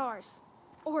falling stars.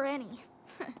 Or any.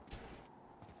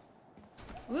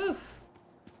 Woof.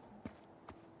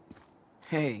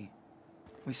 Hey,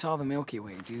 we saw the Milky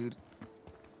Way, dude.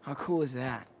 How cool is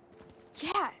that?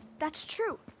 Yeah, that's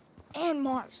true. And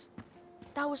Mars.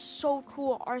 That was so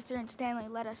cool Arthur and Stanley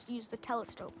let us use the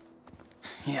telescope.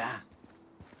 Yeah.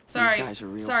 Sorry. guys are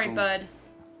real Sorry, cool. bud.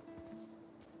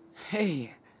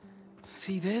 Hey,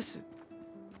 see this?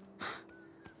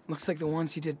 Looks like the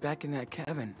ones you did back in that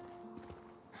cabin.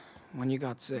 When you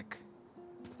got sick.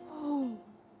 Oh,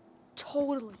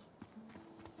 totally.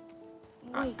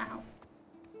 Wait, Ow.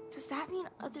 does that mean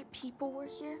other people were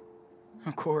here?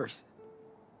 Of course.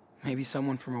 Maybe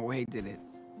someone from away did it.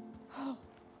 Oh,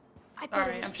 I bet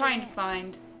Sorry, it was I'm trying to Joanne.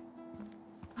 find...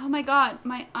 Oh my god,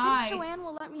 my eye. Think Joanne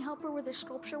will let me help her with her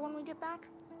sculpture when we get back?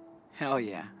 Hell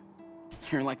yeah.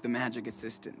 You're like the magic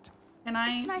assistant. Can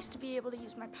I It's nice to be able to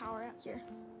use my power out here.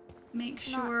 make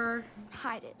Not- sure...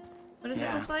 Hide it. What does it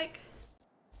Yeah. look like?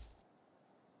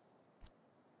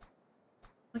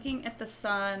 Looking at the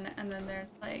sun, and then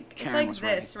there's like... It's Karen like was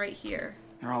this right here,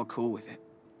 They're all cool with it.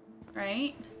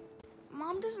 right?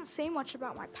 Mom doesn't say much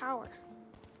about my power.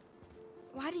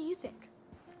 Why do you think?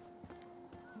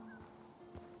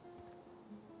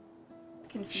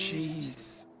 Confused.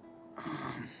 She's...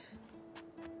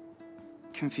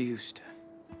 confused.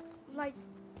 Like,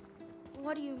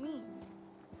 what do you mean?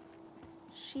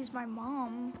 She's my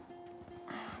mom.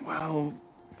 Well,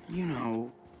 you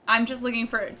know, I'm just looking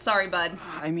for... Sorry, bud.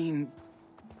 I mean,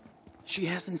 she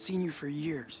hasn't seen you for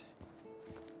years.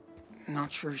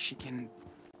 Not sure she can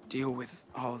deal with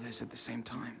all of this at the same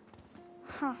time.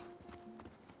 Huh.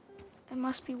 It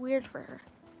must be weird for her.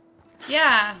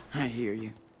 Yeah. I hear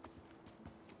you.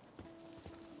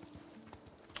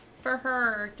 For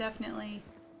her, definitely.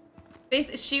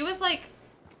 She was like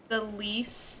the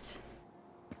least.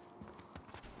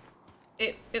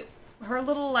 Her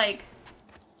little like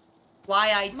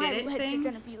why I did it My legs thing. are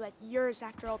gonna be like yours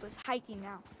after all this hiking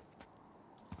now.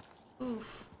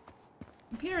 Oof.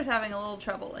 Peter's having a little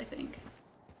trouble, I think.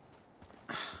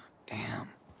 Damn.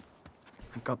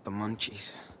 I've got the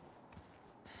munchies.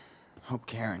 Hope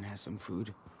Karen has some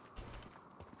food.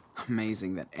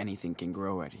 Amazing that anything can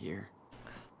grow out here.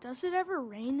 Does it ever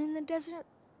rain in the desert?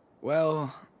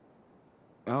 Well...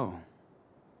 Oh.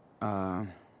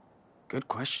 Good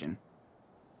question.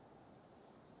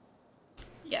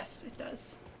 Yes, it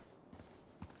does.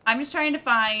 I'm just trying to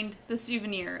find the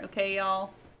souvenir, okay,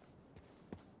 y'all?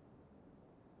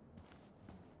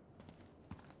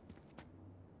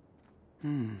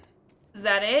 Is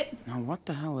that it? Now what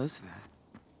the hell is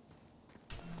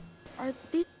that? Are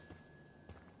these...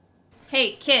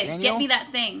 Hey, kid, Daniel? get me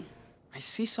that thing. I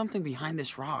see something behind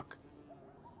this rock.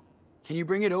 Can you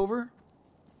bring it over?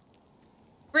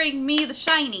 Bring me the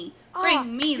shiny.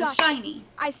 Bring me the gotcha. shiny.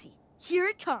 I see. Here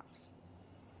it comes.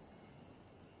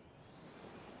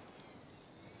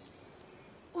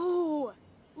 Ooh,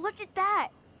 look at that.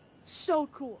 So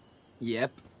cool.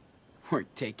 Yep. We're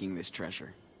taking this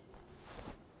treasure.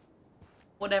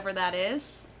 Whatever that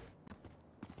is.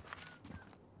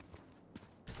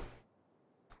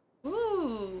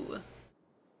 Ooh.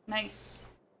 Nice.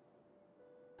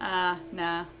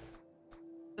 Nah.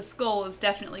 The skull is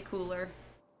definitely cooler.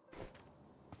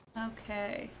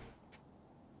 Okay.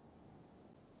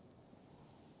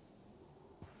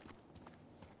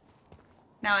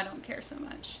 Now I don't care so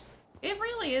much. It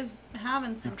really is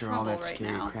having some After all trouble that right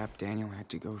scary now. crap Daniel had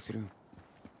to go through,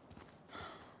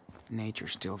 nature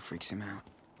still freaks him out.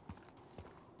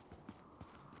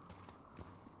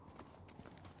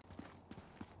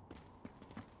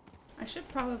 I should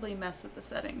probably mess with the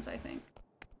settings, I think.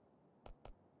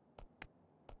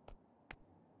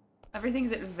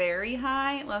 Everything's at very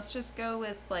high. Let's just go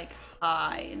with, like,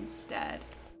 high instead.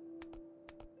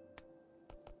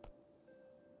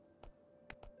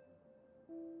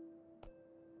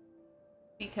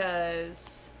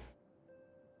 Because...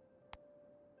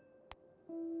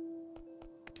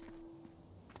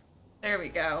 there we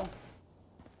go.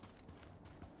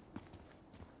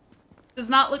 Does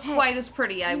not look quite as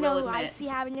pretty, I will You know who I admit. see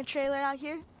having a trailer out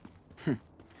here?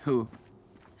 Who?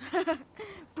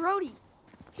 Brody.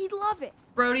 He'd love it.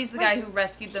 Brody's the guy who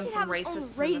rescued them He'd from have his own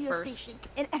racists in the radio first station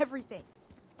and everything.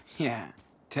 Yeah,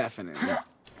 definitely.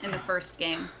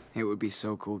 game. It would be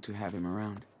so cool to have him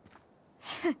around.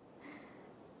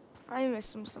 I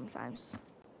miss him sometimes.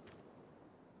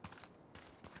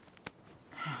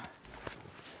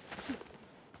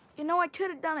 You know, I could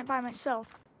have done it by myself,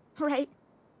 right?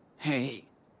 Hey,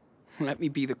 let me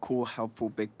be the cool, helpful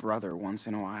big brother once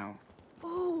in a while.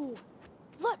 Ooh,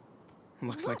 look!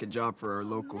 Looks like a job for our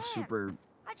local man. super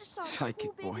I just saw a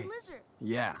psychic cool baby boy. lizard.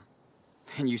 Yeah,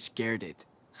 and you scared it.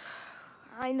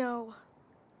 I know.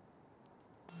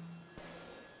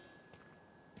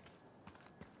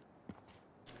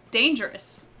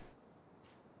 Dangerous.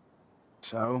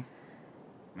 So,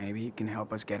 maybe you can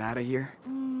help us get out of here?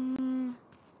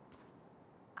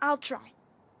 I'll try.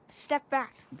 Step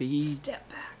back. Be Step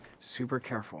back. super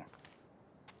careful.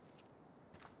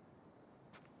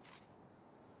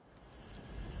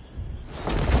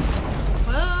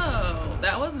 Whoa,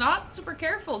 that was not super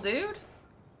careful, dude.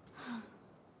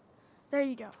 There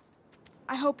you go.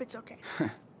 I hope it's okay.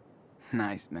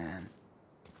 Nice, man.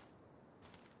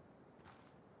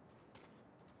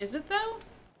 Is it though?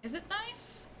 Is it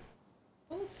nice?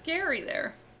 A little scary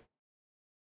there.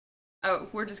 Oh,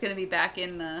 we're just gonna be back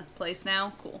in the place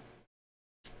now? Cool.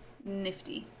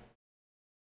 Nifty.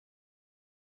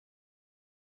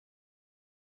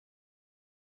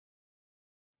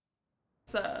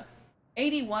 It's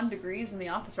 81 degrees in the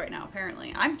office right now,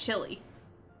 apparently. I'm chilly.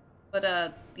 But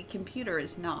the computer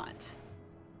is not.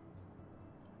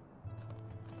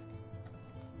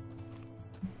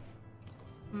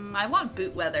 I want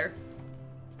boot weather.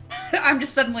 I'm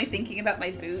just suddenly thinking about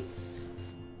my boots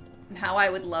and how I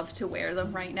would love to wear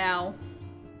them right now.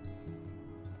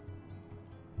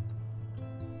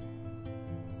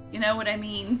 You know what I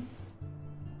mean?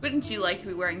 Wouldn't you like to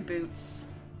be wearing boots?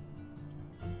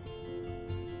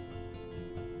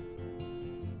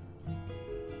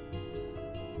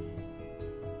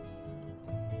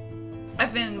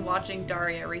 I've been watching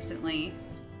Daria recently,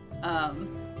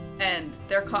 and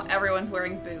everyone's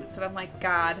wearing boots, and I'm like,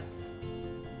 God,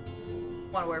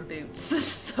 want to wear boots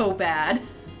so bad.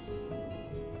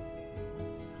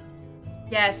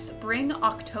 Yes, bring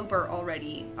October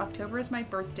already. October is my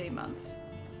birthday month.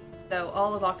 So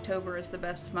all of October is the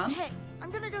best month. Hey,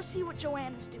 I'm gonna go see what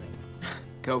Joanna's doing.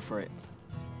 Go for it.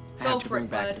 I Go have to for bring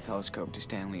it, back bud. the telescope to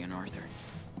Stanley and Arthur.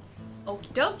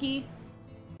 Okie dokie.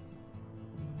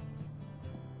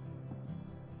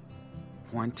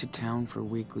 Went to town for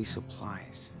weekly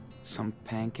supplies. Some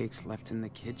pancakes left in the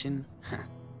kitchen?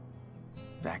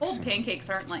 Back Old soon. pancakes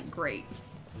aren't like great.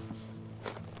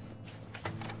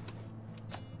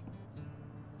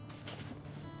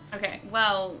 Okay,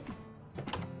 well,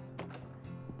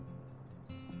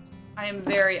 I am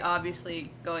very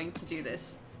obviously going to do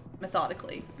this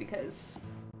methodically because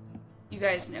you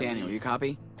guys know Daniel, me. you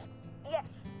copy? Yes,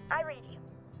 I read you.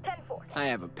 10-4. I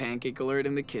have a pancake alert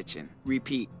in the kitchen.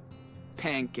 Repeat.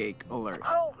 Pancake alert.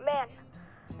 Oh, man.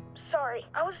 Sorry,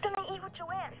 I was gonna eat with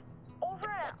Joanne. Over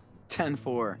and out.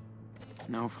 10-4.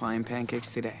 No flying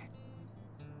pancakes today.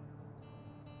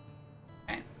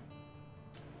 Okay.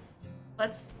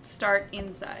 Let's start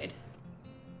inside.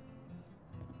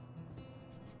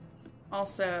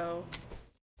 Also,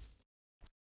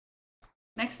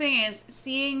 next thing is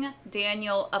seeing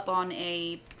Daniel up on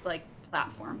a, like,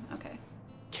 platform. Okay.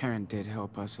 Karen did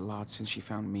help us a lot since she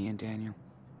found me and Daniel.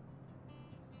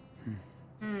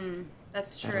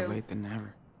 That's Better true. late than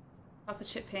never. Chocolate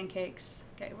chip pancakes.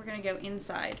 Okay, we're gonna go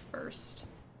inside first.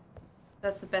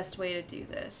 That's the best way to do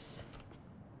this.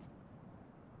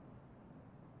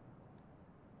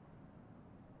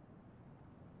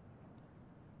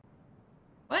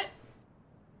 What?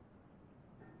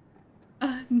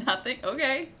 Nothing.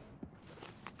 Okay.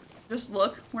 Just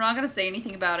look. We're not gonna say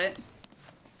anything about it.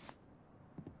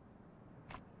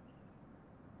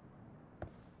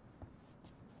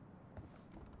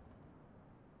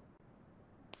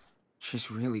 She's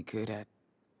really good at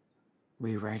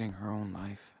rewriting her own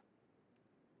life.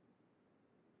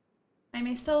 I'm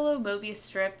a solo Mobius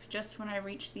strip. Just when I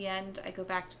reach the end, I go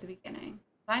back to the beginning.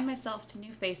 Find myself to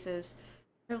new faces,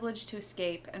 privileged to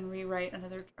escape, and rewrite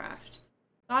another draft.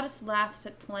 Goddess laughs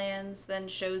at plans, then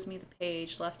shows me the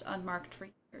page left unmarked for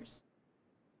years.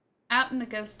 Out in the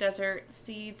ghost desert,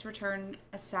 seeds return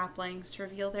as saplings to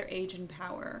reveal their age and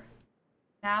power.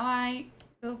 Now I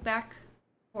go back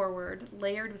forward,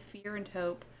 layered with fear and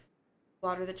hope,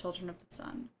 water the children of the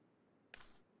sun.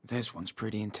 This one's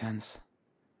pretty intense.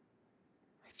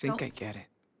 I think Nope. I get it.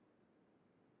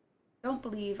 Don't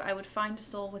believe I would find a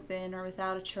soul within or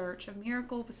without a church, a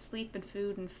miracle with sleep and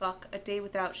food and fuck, a day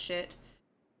without shit.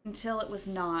 Until it was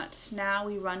not. Now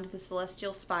we run to the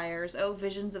celestial spires, oh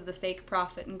visions of the fake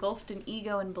prophet, engulfed in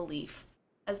ego and belief.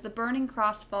 As the burning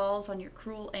cross falls on your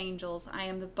cruel angels, I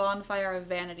am the bonfire of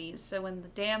vanities, so when the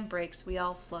dam breaks, we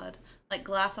all flood, like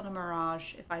glass on a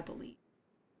mirage, if I believe.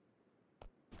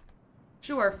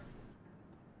 Sure.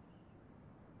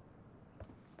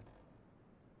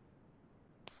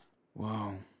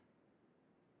 Whoa.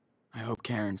 I hope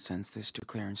Karen sends this to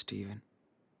Claire and Steven.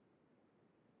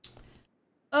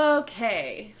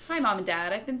 Okay. Hi, Mom and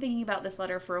Dad. I've been thinking about this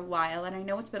letter for a while, and I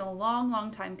know it's been a long,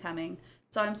 long time coming.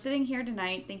 So I'm sitting here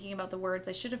tonight thinking about the words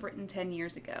I should have written 10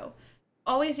 years ago.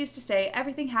 Always used to say,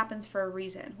 everything happens for a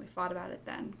reason. We fought about it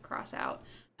then. Cross out.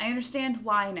 I understand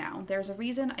why now. There's a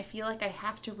reason I feel like I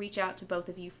have to reach out to both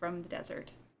of you from the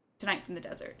desert. Tonight from the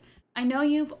desert. I know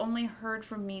you've only heard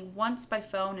from me once by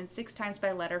phone and 6 times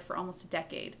by letter for almost a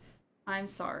decade. I'm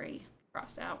sorry.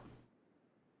 Cross out.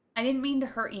 I didn't mean to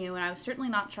hurt you, and I was certainly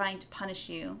not trying to punish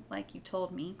you, like you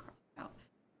told me. Cross out.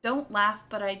 Don't laugh,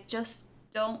 but I just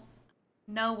don't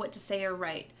know what to say or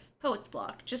write. Poet's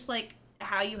block. Just like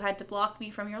how you had to block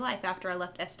me from your life after I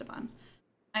left Esteban.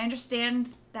 I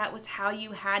understand that was how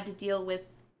you had to deal with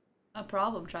a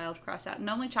problem child, cross out. An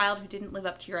only child who didn't live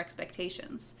up to your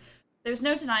expectations. There's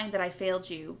no denying that I failed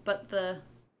you, but the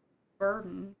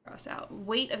burden, cross out,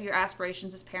 weight of your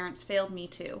aspirations as parents failed me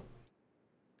too.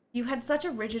 You had such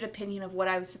a rigid opinion of what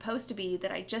I was supposed to be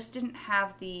that I just didn't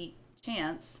have the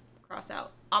chance, cross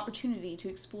out, opportunity to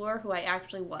explore who I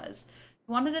actually was.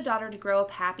 You wanted a daughter to grow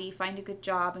up happy, find a good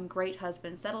job and great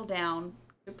husband, settle down,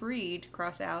 to breed,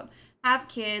 cross out, have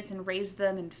kids and raise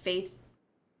them in faith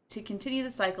to continue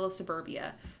the cycle of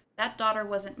suburbia. That daughter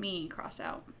wasn't me, cross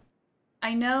out.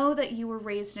 I know that you were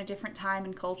raised in a different time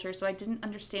and culture, so I didn't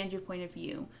understand your point of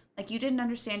view. Like you didn't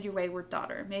understand your wayward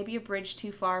daughter. Maybe a bridge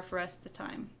too far for us at the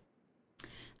time.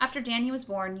 After Danny was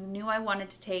born, you knew I wanted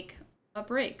to take a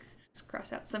break,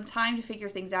 cross out, some time to figure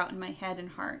things out in my head and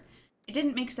heart. It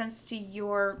didn't make sense to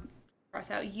your,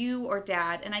 cross out, you or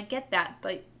Dad, and I get that,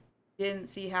 but didn't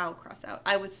see how, cross out.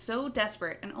 I was so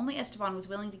desperate, and only Esteban was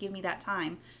willing to give me that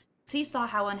time, because he saw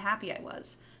how unhappy I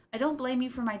was. I don't blame you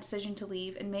for my decision to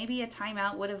leave, and maybe a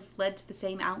timeout would have led to the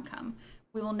same outcome.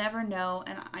 We will never know,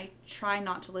 and I try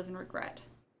not to live in regret.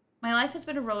 My life has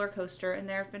been a roller coaster, and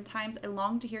there have been times I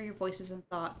long to hear your voices and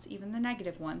thoughts, even the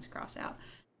negative ones, cross out.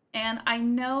 And I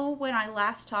know when I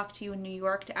last talked to you in New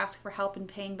York to ask for help in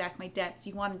paying back my debts,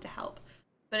 you wanted to help.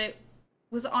 But it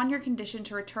was on your condition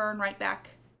to return right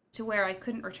back to where I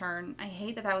couldn't return. I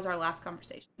hate that that was our last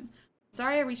conversation.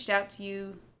 Sorry I reached out to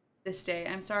you this day.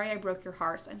 I'm sorry I broke your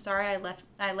hearts. I'm sorry I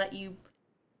let you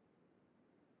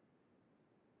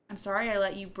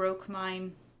broke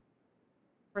mine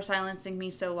for silencing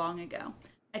me so long ago.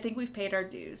 I think we've paid our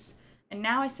dues. And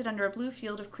now I sit under a blue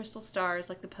field of crystal stars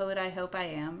like the poet I hope I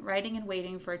am, writing and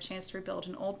waiting for a chance to rebuild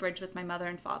an old bridge with my mother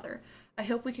and father. I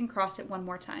hope we can cross it one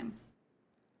more time.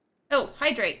 Oh,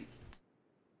 hydrate.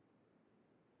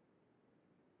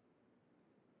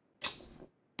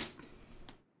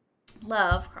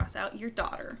 Love, cross out, your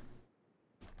daughter.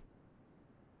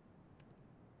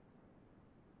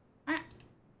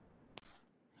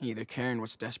 Either Karen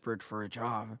was desperate for a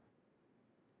job,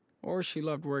 or she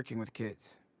loved working with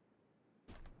kids.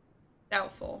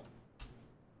 Doubtful.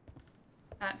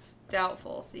 That's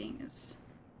doubtful, seeing as...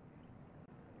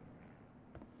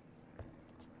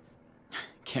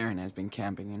 Karen has been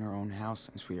camping in her own house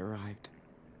since we arrived.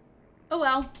 Oh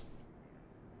well.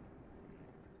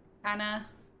 Kinda...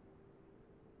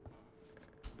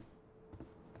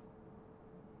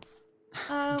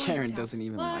 Karen doesn't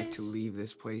even like to leave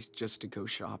this place just to go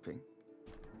shopping.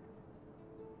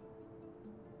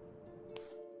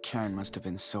 Karen must have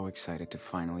been so excited to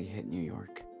finally hit New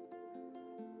York.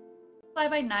 Fly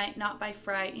by night, not by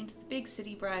fright, into the big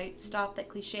city bright, stop that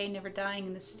cliche never dying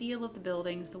in the steel of the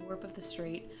buildings, the warp of the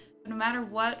street. But no matter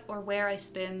what or where I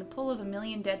spin, the pull of a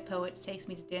million dead poets takes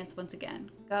me to dance once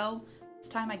again. Go, it's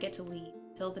time I get to leave,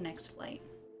 till the next flight.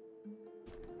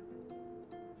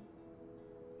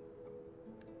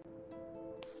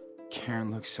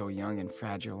 Karen looks so young and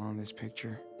fragile on this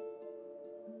picture.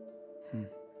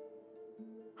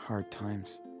 Hard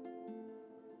times.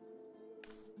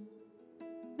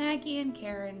 Maggie and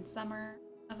Karen, summer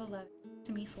of 11,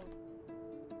 to me 4.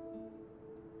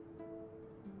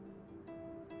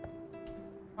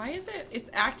 Why is it? It's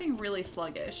acting really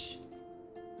sluggish.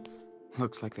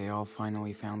 Looks like they all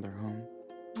finally found their home.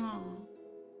 Oh.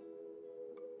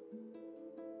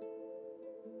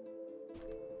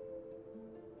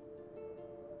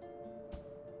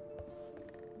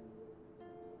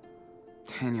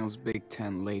 Daniel's Big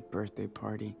 10 late birthday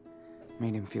party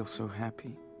made him feel so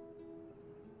happy.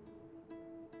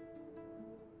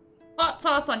 Hot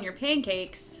sauce on your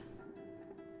pancakes.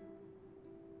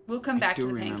 We'll come back to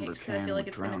the pancakes because I feel like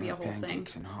it's going to be a whole thing.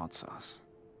 Pancakes and hot sauce.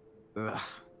 Ugh,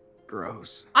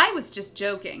 gross. I was just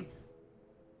joking.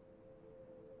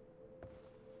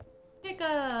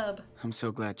 Jacob. I'm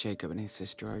so glad Jacob and his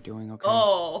sister are doing okay.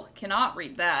 Oh, cannot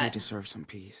read that. They deserve some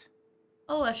peace.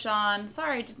 Hola, Sean.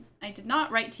 Sorry I did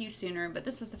not write to you sooner, but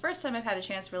this was the first time I've had a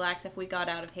chance to relax after we got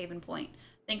out of Haven Point.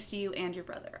 Thanks to you and your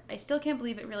brother. I still can't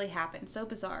believe it really happened. So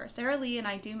bizarre. Sarah Lee and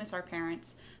I do miss our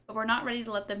parents, but we're not ready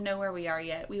to let them know where we are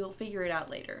yet. We will figure it out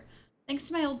later. Thanks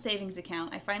to my old savings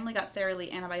account, I finally got Sarah Lee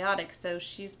antibiotics, so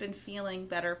she's been feeling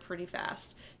better pretty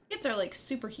fast. Kids are like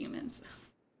superhumans.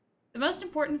 The most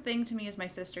important thing to me is my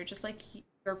sister, just like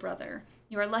your brother.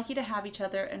 You are lucky to have each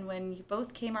other, and when you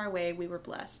both came our way, we were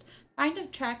blessed. Trying to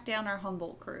track down our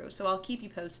Humboldt crew, so I'll keep you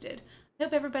posted. I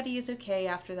hope everybody is okay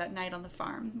after that night on the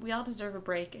farm. We all deserve a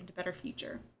break and a better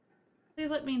future.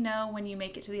 Please let me know when you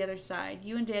make it to the other side.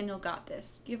 You and Daniel got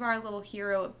this. Give our little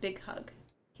hero a big hug.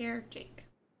 Care, Jake.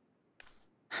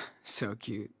 So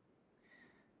cute.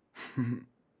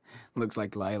 Looks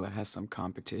like Lila has some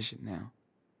competition now.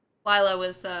 Lila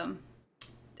was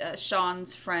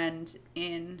Sean's friend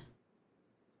in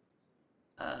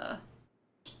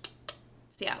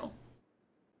Seattle.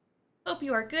 Hope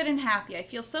you are good and happy. I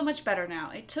feel so much better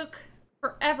now. It took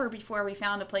forever before we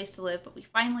found a place to live, but we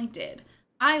finally did.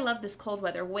 I love this cold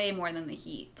weather way more than the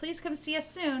heat. Please come see us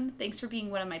soon. Thanks for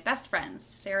being one of my best friends,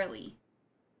 Sarah Lee.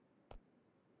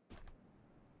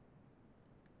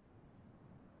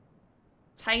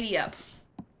 Tidy up.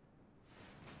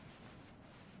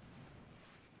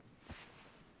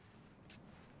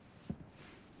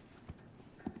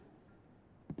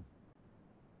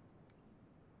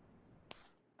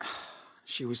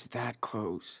 She was that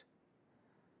close.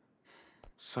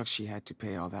 Sucks she had to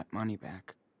pay all that money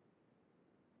back.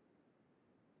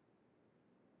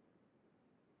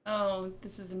 Oh,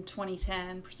 this is in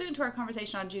 2010. Pursuant to our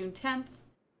conversation on June 10th,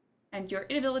 and your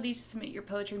inability to submit your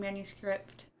poetry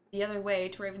manuscript the other way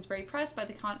to Ravensbury Press by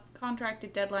the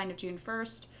contracted deadline of June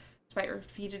 1st, Despite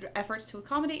repeated efforts to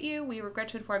accommodate you, we regret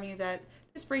to inform you that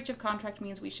this breach of contract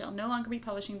means we shall no longer be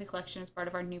publishing the collection as part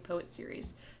of our New Poet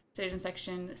series. Stated in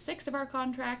Section 6 of our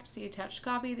contract, see attached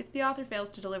copy. If the author fails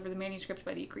to deliver the manuscript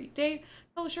by the agreed date,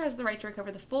 the publisher has the right to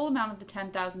recover the full amount of the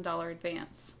 $10,000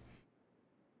 advance.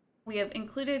 We have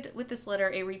included with this letter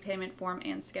a repayment form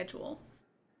and schedule.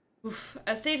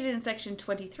 As stated in Section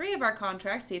 23 of our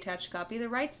contract, the attached copy, the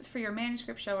rights for your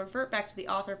manuscript shall revert back to the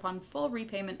author upon full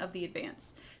repayment of the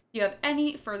advance. If you have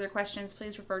any further questions,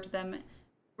 please refer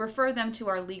them to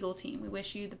our legal team. We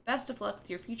wish you the best of luck with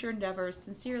your future endeavors.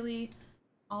 Sincerely,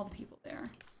 all the people there.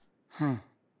 Huh.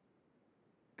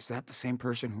 Is that the same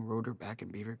person who rode her back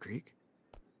in Beaver Creek?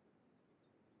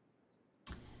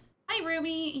 Hi,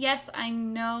 Ruby. Yes, I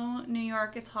know New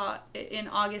York is hot in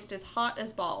August, is hot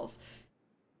as balls.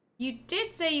 You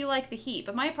did say you like the heat,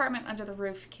 but my apartment under the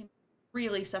roof can be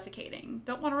really suffocating.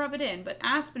 Don't want to rub it in, but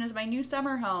Aspen is my new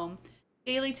summer home.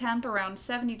 Daily temp around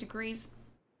 70 degrees.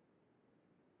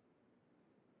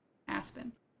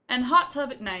 Aspen. And hot tub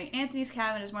at night. Anthony's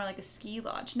cabin is more like a ski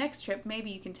lodge. Next trip,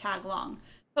 maybe you can tag along.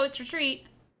 Poet's Retreat.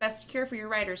 Best cure for your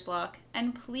writer's block.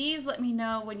 And please let me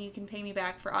know when you can pay me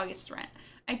back for August's rent.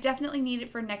 I definitely need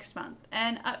it for next month.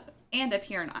 And up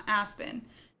here in Aspen.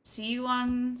 See you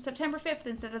on September 5th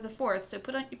instead of the 4th, so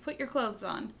put your clothes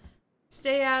on.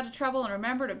 Stay out of trouble and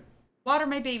remember to water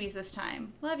my babies this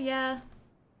time. Love ya.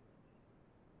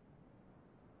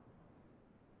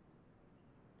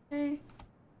 Okay.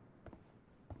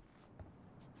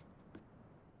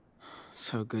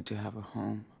 So good to have a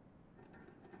home.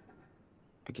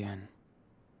 Again.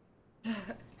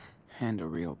 And a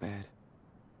real bed.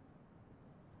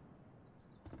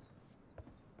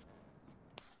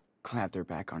 Glad they're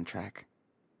back on track.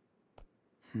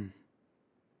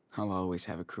 I'll always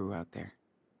have a crew out there.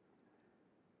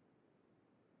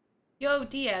 Yo,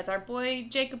 Diaz, our boy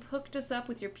Jacob hooked us up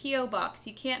with your P.O. box.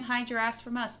 You can't hide your ass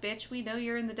from us, bitch. We know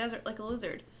you're in the desert like a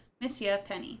lizard. Miss ya,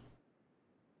 Penny.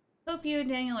 Hope you and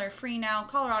Daniel are free now.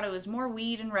 Colorado is more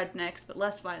weed and rednecks, but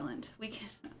less violent.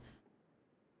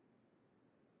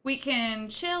 We can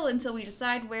chill until we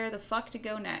decide where the fuck to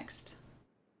go next.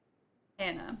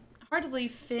 Anna. Hard to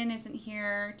believe Finn isn't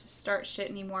here to start shit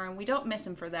anymore, and we don't miss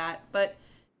him for that, but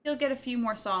he'll get a few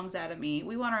more songs out of me.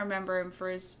 We want to remember him for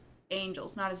his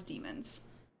angels, not his demons.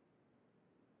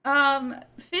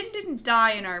 Finn didn't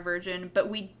die in our version, but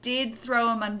we did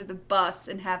throw him under the bus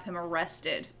and have him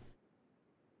arrested.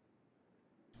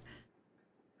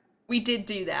 We did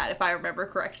do that, if I remember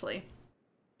correctly.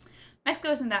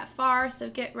 Mexico isn't that far, so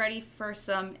get ready for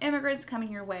some immigrants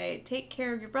coming your way. Take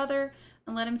care of your brother,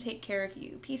 and let him take care of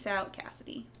you. Peace out,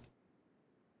 Cassidy.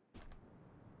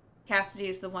 Cassidy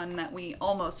is the one that we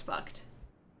almost fucked.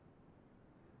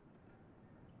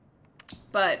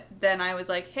 But then I was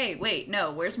like, hey, wait,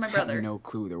 no, where's my brother? Had no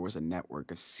clue there was a network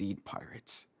of seed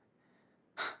pirates.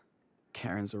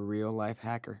 Karen's a real-life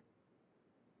hacker.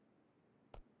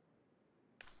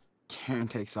 Karen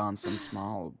takes on some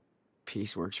small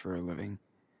pieceworks for a living.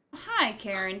 Hi,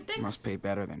 Karen. Thanks. Must pay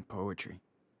better than poetry.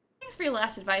 Thanks for your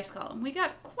last advice column. We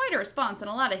got quite a response and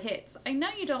a lot of hits. I know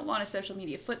you don't want a social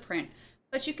media footprint,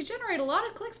 but you could generate a lot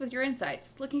of clicks with your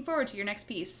insights. Looking forward to your next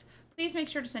piece. Please make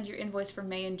sure to send your invoice for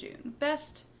May and June.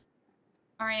 Best,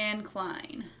 Ariane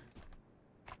Klein.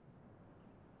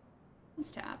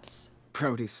 These tabs.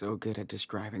 Brody's so good at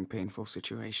describing painful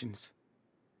situations.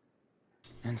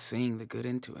 And seeing the good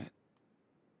into it.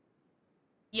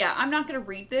 Yeah, I'm not going to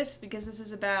read this because this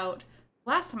is about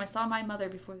last time I saw my mother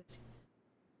before this.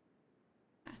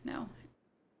 No.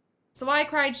 So I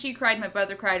cried, she cried, my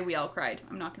brother cried, we all cried.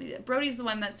 I'm not going to do that. Brody's the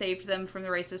one that saved them from the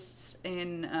racists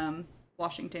in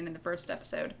Washington in the first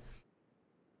episode.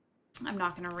 I'm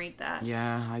not going to read that.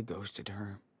 Yeah, I ghosted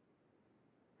her.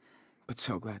 But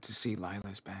so glad to see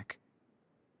Lila's back.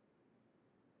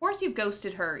 Of course you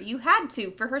ghosted her. You had to,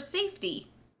 for her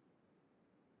safety.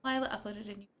 Lila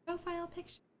uploaded a new profile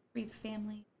picture. Free the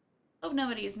family. Hope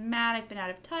nobody is mad. I've been out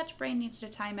of touch. Brain needed a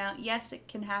timeout. Yes, it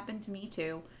can happen to me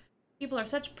too. People are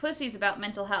such pussies about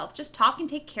mental health. Just talk and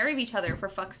take care of each other, for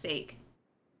fuck's sake.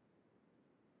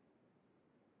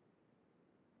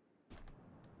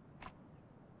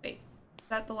 Wait, is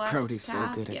that the last Brody's tab?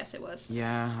 so good at... Yes, it was.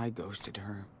 Yeah, I ghosted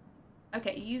her.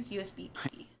 Okay, use USB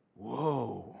key.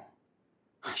 Whoa.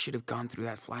 I should have gone through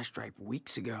that flash drive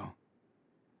weeks ago.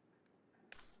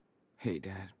 Hey,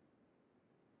 Dad.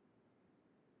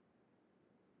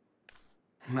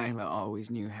 Lila always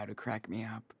knew how to crack me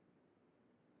up.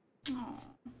 Aww.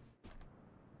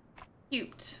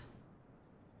 Cute.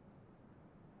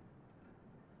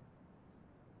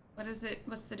 What is it?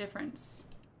 What's the difference?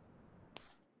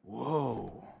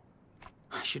 Whoa.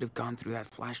 I should have gone through that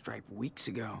flash drive weeks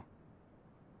ago.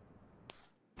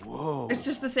 Whoa. It's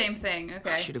just the same thing, I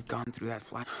okay. should have gone through that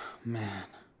flat. Man,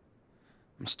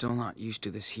 I'm still not used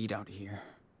to this heat out here.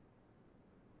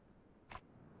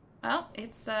 Well,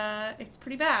 it's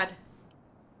pretty bad.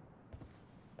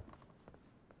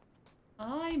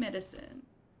 Eye medicine.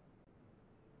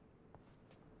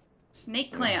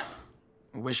 Snake clamp.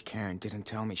 I wish Karen didn't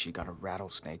tell me she got a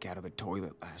rattlesnake out of the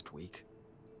toilet last week.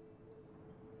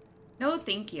 No,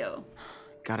 thank you.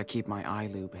 Gotta keep my eye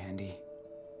lube handy.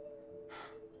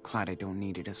 Glad I don't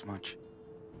need it as much.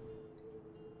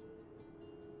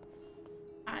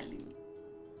 Eye lube.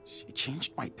 She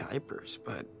changed my diapers,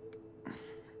 but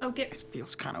Okay. it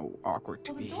feels kind of awkward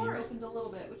to Well, be the door here. opened a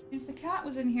little bit, which means the cat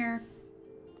was in here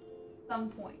at some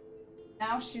point.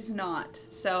 Now she's not,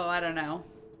 so I don't know.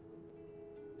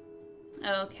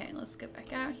 Okay, let's get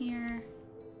back out here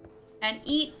and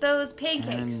eat those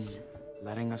pancakes. Karen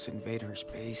letting us invade her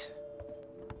space.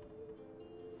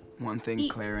 One thing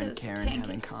Eat Claire and those Karen have in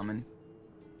pancakes. common.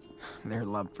 Their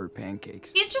love for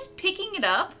pancakes. He's just picking it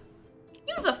up.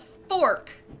 Use a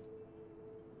fork.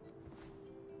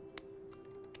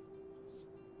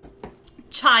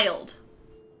 Child.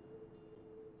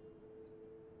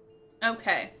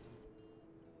 Okay.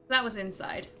 That was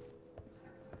inside.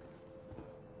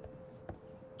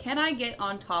 Can I get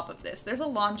on top of this? There's a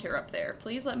lawn chair up there.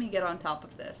 Please let me get on top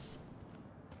of this.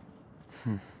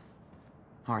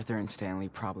 Arthur and Stanley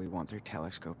probably want their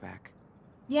telescope back.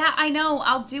 Yeah, I know.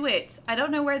 I'll do it. I don't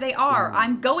know where they are. Ooh,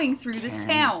 I'm going through this Karen,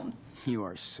 town. You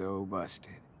are so busted.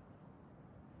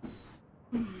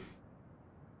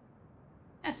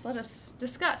 Yes, let us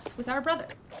discuss with our brother.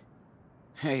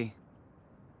 Hey,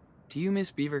 do you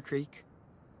miss Beaver Creek?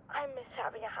 I miss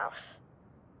having a house,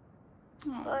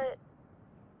 Aw. but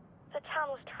the town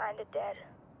was kinda dead.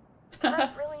 And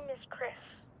I really miss Chris.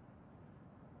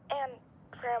 And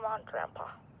Grandma and Grandpa.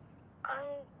 I'm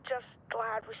just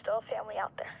glad we still have family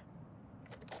out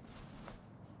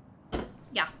there.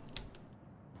 Yeah.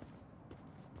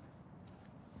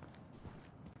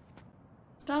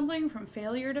 Stumbling from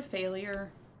failure to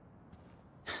failure.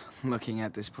 Looking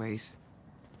at this place,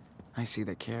 I see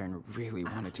that Karen really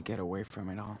wanted to get away from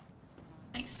it all.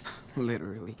 Nice.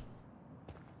 Literally.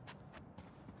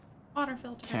 Water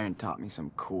filter. Karen taught me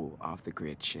some cool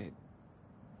off-the-grid shit.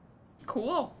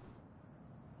 Cool.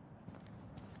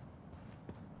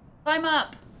 Climb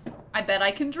up. I bet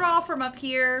I can draw from up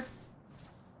here.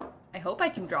 I hope I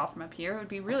can draw from up here. It would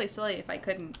be really silly if I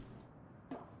couldn't.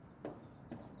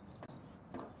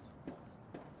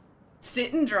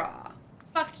 Sit and draw.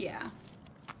 Fuck yeah.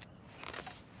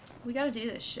 We gotta do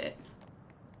this shit.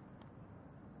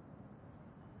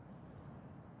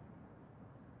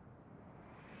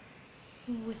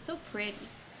 Ooh, it's so pretty.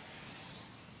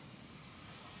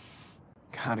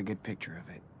 Got a good picture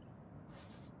of it.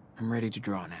 I'm ready to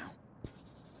draw now.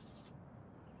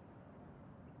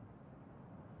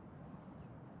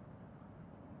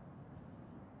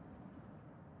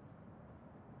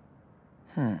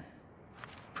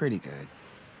 Pretty good.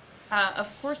 Of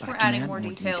course But I we're can adding add more more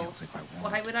details. details if I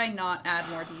want. Why would I not add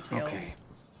more details? Okay.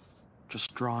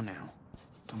 Just draw now.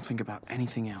 Don't think about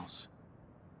anything else.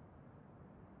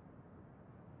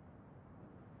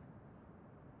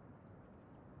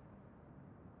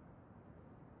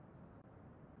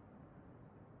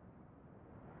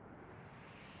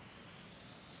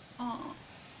 Aw.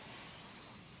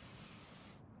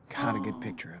 Got a good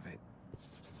picture of it.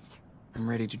 I'm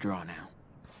ready to draw now.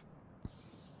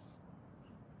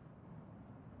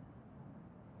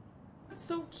 That's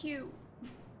so cute.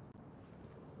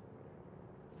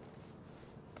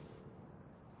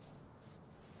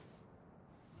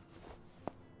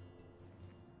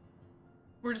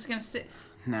 We're just gonna sit.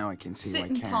 Now I can see Sit why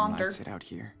and Karen ponder. likes it out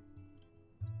here.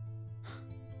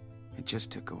 It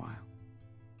just took a while.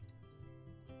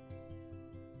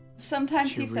 Sometimes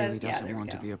She he really says, "Yeah, doesn't there we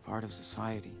want to go." be a part of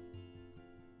society.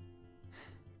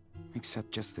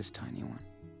 Except just this tiny one.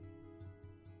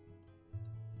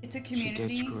 It's a She community.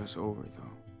 did screw us over, though.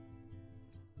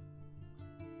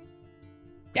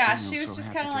 But Yeah, Daniel's she was so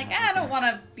just happy kind of to like, have I her don't back.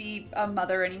 want to be a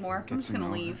mother anymore. Get I'm just to gonna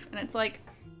know her. leave. And it's like,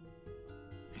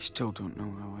 I still don't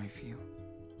know how I feel.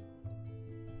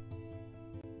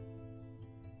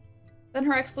 then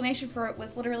her explanation for it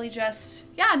was literally just,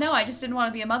 yeah, no, I just didn't want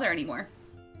to be a mother anymore.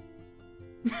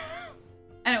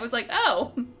 And it was like,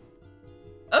 oh,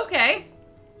 okay,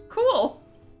 cool.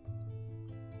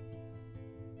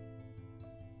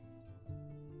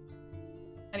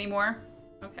 Any more?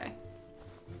 Okay.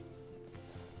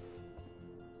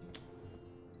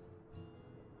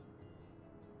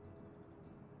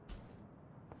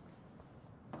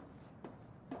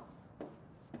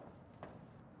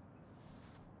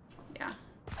 Yeah.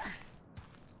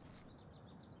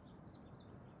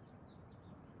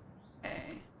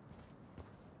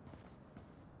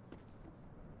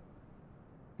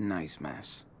 Nice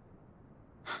mess.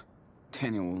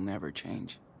 Daniel will never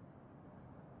change.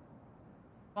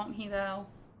 Won't he, though?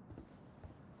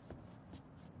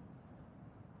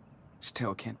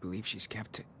 Still can't believe she's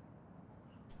kept it.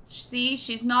 See,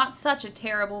 she's not such a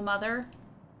terrible mother.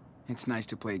 It's nice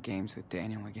to play games with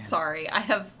Daniel again. Sorry, I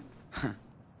have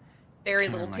very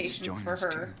Karen little likes to patience join for us,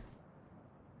 her. too.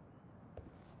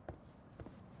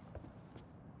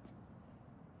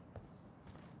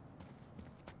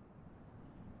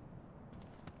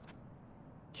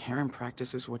 Karen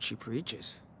practices what she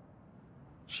preaches.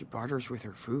 She barters with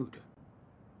her food,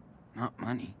 not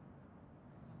money.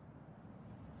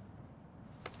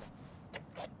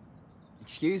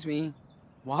 Excuse me,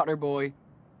 water boy.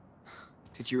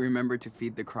 Did you remember to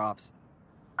feed the crops?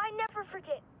 I never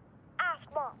forget. Ask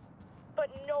Mom.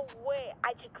 But no way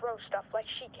I could grow stuff like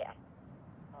she can.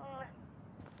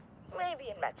 Maybe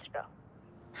in Mexico.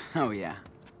 Oh yeah,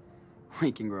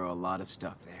 we can grow a lot of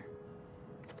stuff there.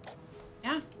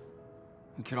 Yeah.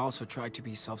 We could also try to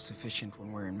be self-sufficient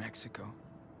when we're in Mexico.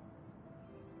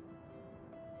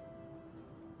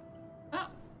 Oh.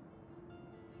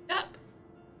 Yep.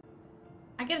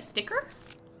 I get a sticker?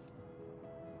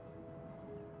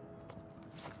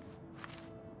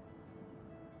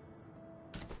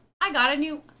 I got a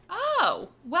new... Oh!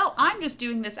 Well, I'm just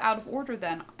doing this out of order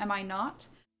then, am I not?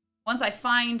 Once I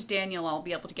find Daniel, I'll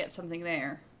be able to get something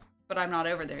there. But I'm not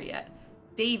over there yet.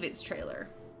 David's trailer.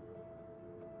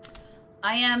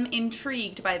 I am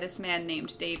intrigued by this man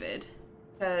named David,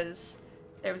 because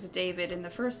there was a David in the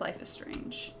first Life is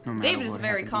Strange. No matter David is a what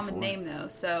very happened common before. name, though,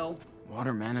 so...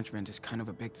 Water management is kind of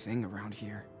a big thing around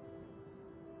here.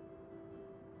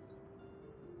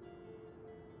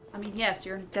 I mean, yes,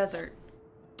 you're in a desert.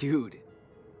 Dude,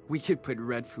 we could put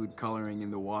red food coloring in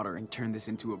the water and turn this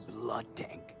into a blood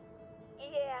tank.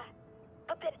 Yeah,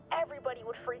 but then everybody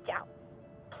would freak out.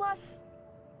 Plus,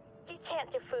 you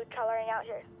can't do food coloring out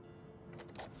here.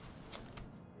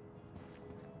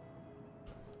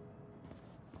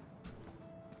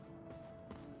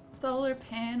 Solar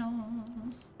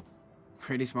panels.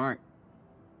 Pretty smart.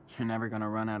 You're never gonna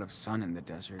run out of sun in the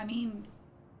desert. I mean...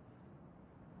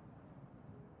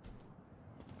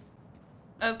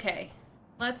 Okay.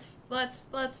 Let's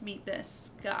meet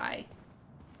this guy.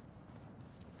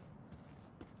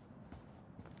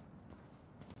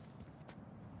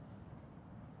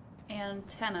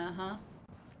 Antenna, huh?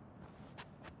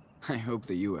 I hope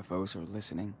the UFOs are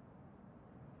listening.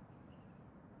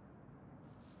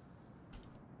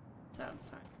 It's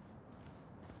outside.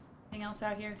 Anything else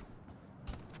out here?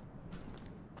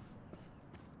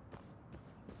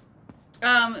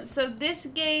 So this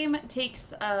game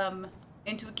takes,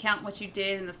 into account what you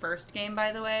did in the first game,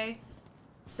 by the way.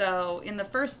 So, in the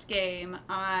first game,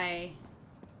 I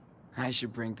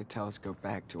should bring the telescope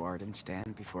back to Art and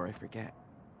Stan before I forget.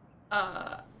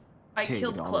 I David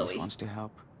killed always Chloe. wants to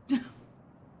help.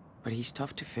 But he's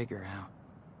tough to figure out.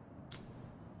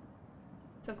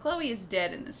 So Chloe is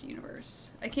dead in this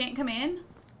universe. I can't come in?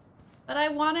 But I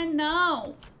want to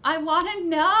know. I want to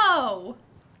know.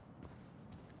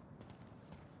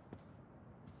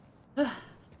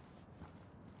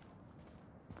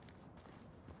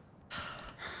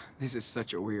 This is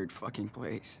such a weird fucking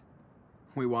place.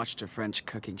 We watched a French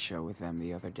cooking show with them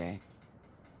the other day.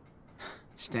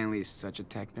 Stanley is such a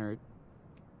tech nerd.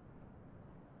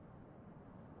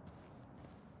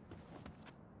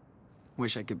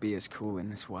 Wish I could be as cool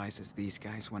and as wise as these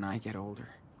guys when I get older.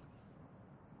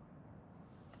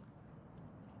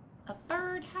 A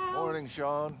birdhouse. Morning,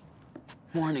 Sean.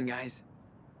 Morning, guys.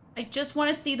 I just want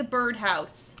to see the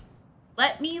birdhouse.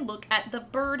 Let me look at the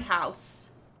birdhouse.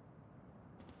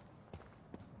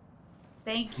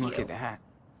 Thank you. Look at that.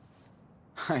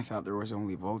 I thought there was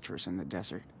only vultures in the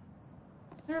desert.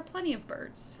 There are plenty of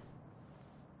birds.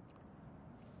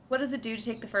 What does it do to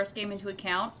take the first game into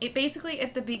account? It basically,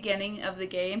 at the beginning of the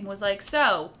game, was like,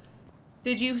 so,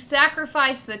 did you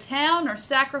sacrifice the town or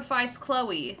sacrifice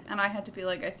Chloe? And I had to be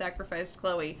like, I sacrificed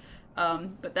Chloe.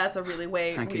 But that's a really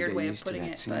weird way of putting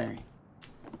it. But...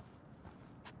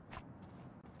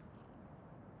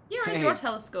 Here is Hey, your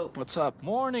telescope. What's up?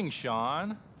 Morning,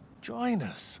 Sean. Join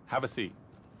us. Have a seat.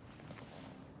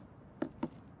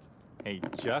 Hey,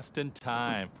 just in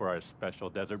time for our special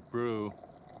desert brew.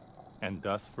 And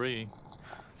dust-free.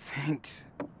 Thanks.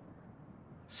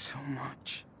 So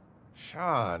much.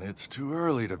 Sean, it's too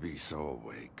early to be so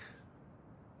awake.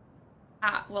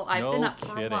 Well, I've been No up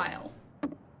for a kidding. while.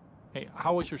 Hey,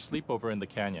 how was your sleepover in the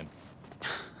canyon?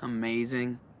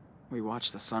 Amazing. We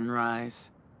watched the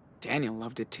sunrise. Daniel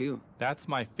loved it too. That's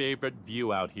my favorite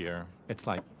view out here. It's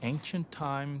like ancient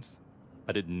times,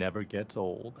 but it never gets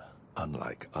old.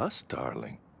 Unlike us,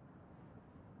 darling.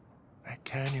 That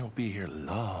canyon will be here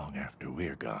long after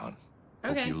we're gone.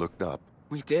 Okay. Hope you looked up.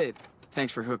 We did.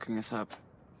 Thanks for hooking us up.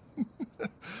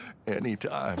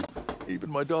 Anytime.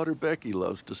 Even my daughter Becky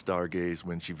loves to stargaze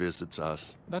when she visits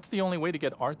us. That's the only way to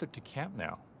get Arthur to camp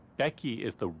now. Becky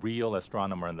is the real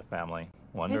astronomer in the family.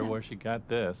 Wonder where she got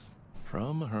this.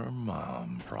 From her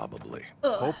mom, probably.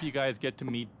 Ugh. Hope you guys get to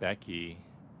meet Becky.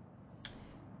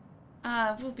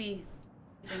 We'll be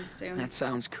leaving soon. That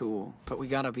sounds cool, but we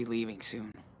gotta be leaving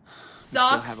soon.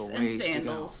 Socks have a and ways to go.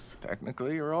 sandals.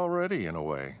 Technically, you're already in a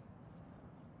way.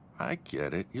 I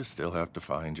get it. You still have to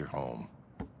find your home.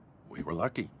 We were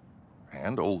lucky.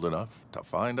 And old enough to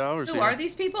find ours Who here. are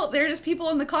these people? They're just people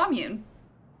in the commune.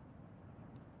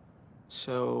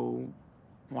 So,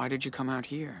 why did you come out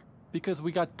here? Because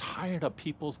we got tired of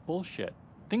people's bullshit.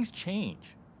 Things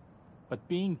change. But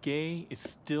being gay is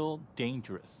still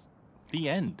dangerous. The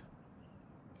end.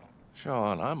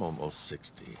 Sean, I'm almost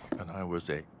 60, and I was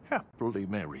a happily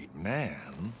married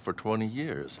man for 20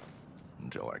 years,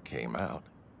 until I came out.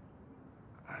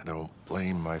 I don't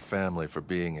blame my family for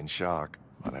being in shock,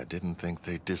 but I didn't think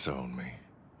they'd disown me.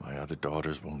 My other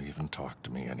daughters won't even talk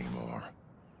to me anymore.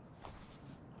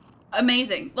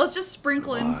 Amazing. Let's just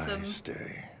sprinkle So in I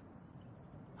stay.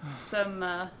 some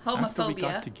After we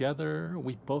got homophobia. together,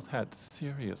 we both had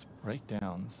serious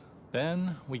breakdowns.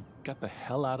 Then we got the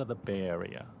hell out of the Bay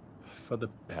Area. For the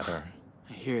better.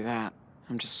 I hear that.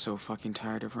 I'm just so fucking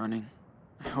tired of running.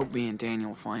 I hope me and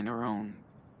Daniel find our own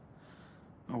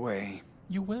way.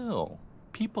 You will.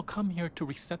 People come here to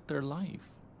reset their life.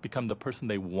 Become the person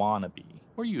they want to be.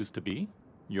 Or used to be.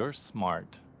 You're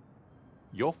smart.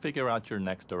 You'll figure out your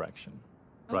next direction.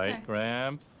 Okay. Right,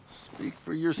 Gramps? Speak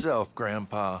for yourself,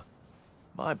 Grandpa.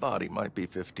 My body might be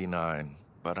 59,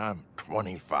 but I'm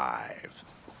 25.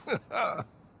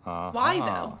 Why,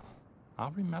 though?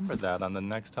 I'll remember that on the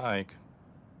next hike.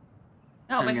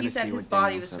 No, I'm but he gonna said see his what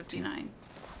body Daniel's was up to. 59.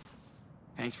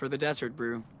 Thanks for the desert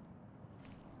brew.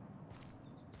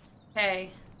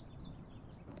 Hey.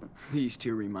 These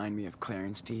two remind me of Claire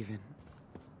and Steven.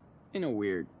 In a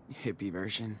weird, hippie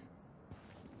version.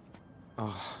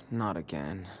 Oh, not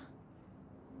again.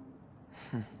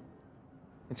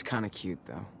 It's kinda cute,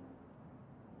 though.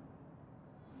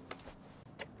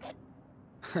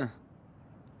 Huh.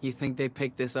 You think they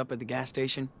picked this up at the gas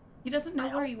station? He doesn't know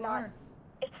I where hope you not. are.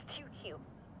 It's too cute.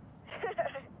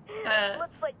 Uh,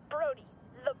 Looks like Brody,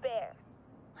 the bear.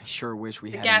 I sure wish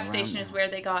we The had gas him around station is now. where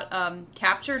they got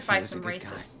captured by He was a some good guy.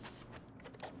 racists.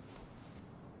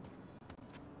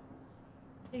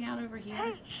 Getting out over here.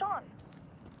 Hey, Sean.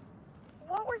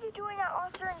 What were you doing at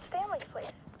Arthur and Stanley's place?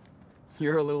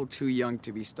 You're a little too young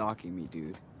to be stalking me,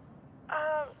 dude.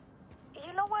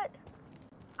 You know what?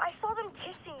 I saw them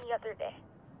kissing the other day.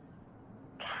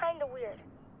 Kinda weird.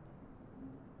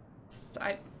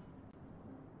 I You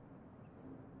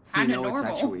Kinda know it's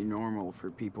normal. actually normal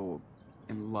for people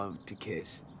in love to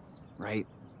kiss, right?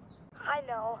 I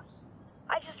know.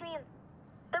 I just mean,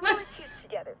 they're really cute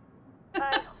together.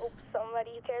 I hope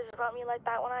somebody cares about me like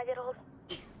that when I get old.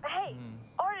 Hey,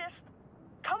 artist,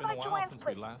 come Been by a while Joanne's since we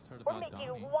place. last heard We're about making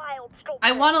Donnie. wild sculptures.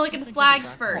 I want to look at the Think we'll be flags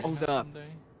back first. Hold up. someday?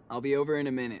 I'll be over in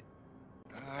a minute.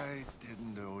 I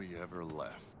didn't know he ever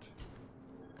left.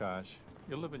 Gosh,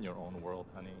 you live in your own world,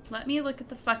 honey. Let me look at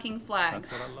the fucking That's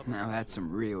flags. what I love. Now that's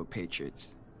some real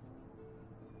patriots.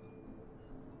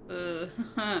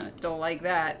 Don't like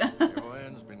that.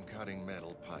 Joanne's been cutting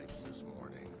metal pipes this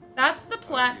morning. That's the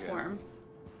platform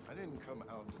I didn't come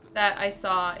out to the... that I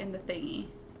saw in the thingy.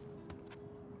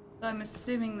 So I'm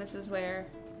assuming this is where...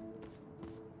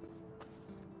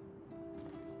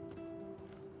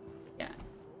 Yeah.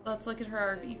 Let's look at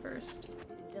her RV first.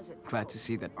 Glad to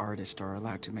see that artists are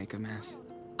allowed to make a mess.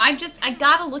 I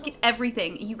gotta look at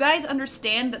everything. You guys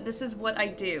understand that this is what I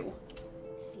do.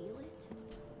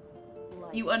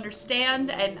 You understand,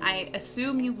 and I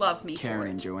assume you love me Karen for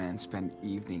and it. Joanne spend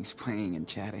evenings playing and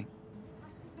chatting.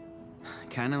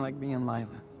 Kinda like me and Lila.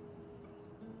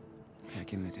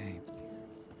 Back in the day.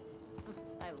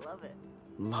 I love it.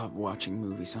 Love watching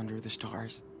movies under the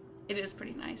stars. It is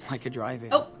pretty nice. Like a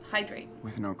drive-in. Oh, hydrate.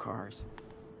 With no cars.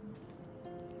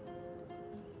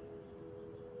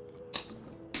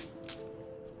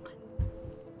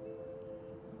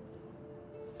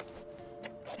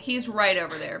 He's right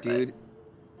over there, but... Dude,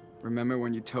 remember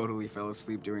when you totally fell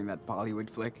asleep during that Bollywood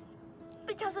flick?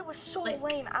 Because it was so Like-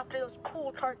 lame after those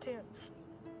cool cartoons.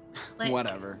 like,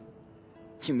 Whatever.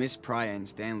 You missed Priya and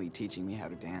Stanley teaching me how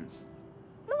to dance.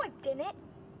 No, I didn't.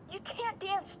 You can't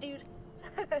dance, dude.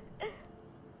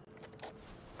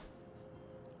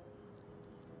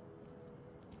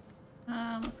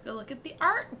 Let's go look at the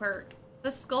artwork.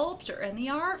 The sculpture and the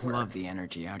artwork. Love the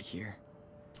energy out here.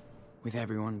 with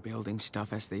everyone building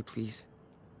stuff as they please.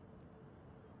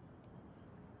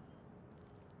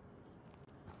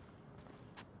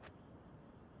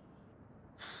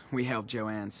 We helped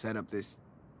Joanne set up this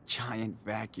giant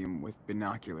vacuum with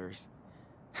binoculars,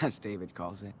 as David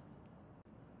calls it.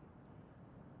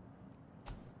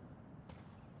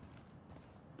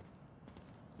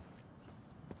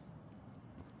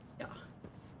 Yeah.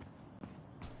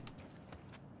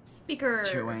 Speaker.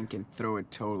 Joanne can throw a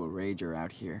total rager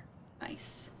out here,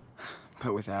 Nice.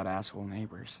 but without asshole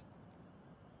neighbors.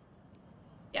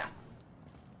 Yeah.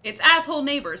 It's asshole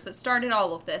neighbors that started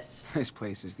all of this. This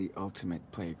place is the ultimate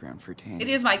playground for Tanner. It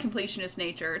is my completionist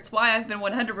nature. It's why I've been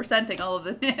 100%ing all of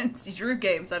the Nancy Drew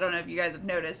games. I don't know if you guys have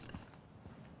noticed.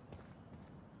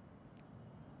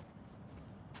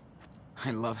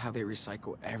 I love how they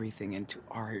recycle everything into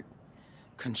art,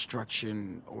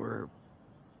 construction, or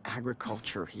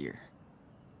agriculture here.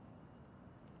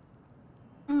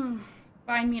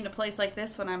 Find me in a place like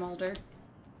this when I'm older.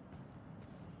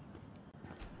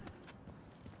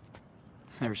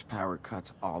 There's power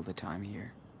cuts all the time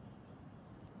here.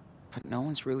 But no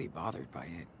one's really bothered by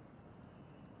it.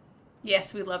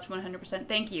 Yes, we loved 100%.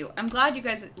 Thank you. I'm glad you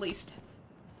guys at least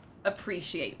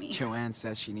appreciate me. Joanne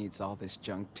says she needs all this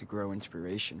junk to grow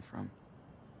inspiration from.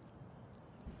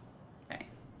 Okay.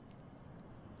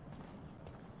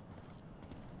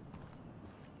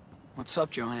 What's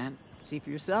up, Joanne? See for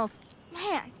yourself.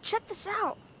 Man, check this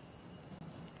out.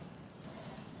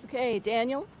 Okay,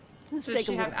 Daniel. Let's So take does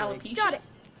a she have little break. alopecia? Got it.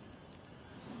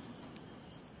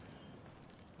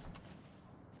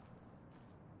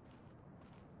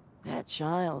 That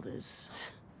child is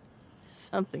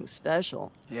something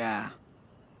special. Yeah.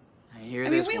 I hear I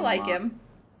mean, this we one, like Mom. him.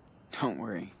 Don't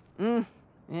worry.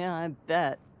 Yeah, I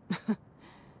bet.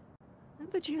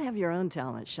 But you have your own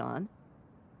talent, Sean.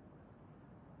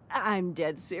 I'm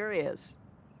dead serious.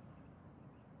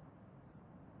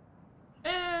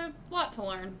 Lot to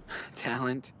learn.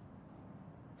 Talent?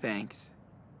 Thanks.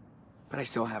 But I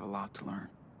still have a lot to learn.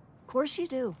 Of course you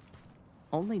do.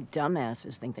 Only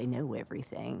dumbasses think they know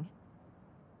everything.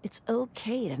 It's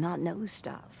okay to not know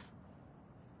stuff.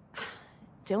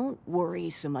 Don't worry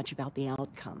so much about the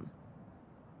outcome.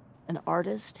 An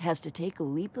artist has to take a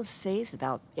leap of faith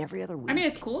about every other week. I mean,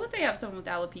 it's cool that they have someone with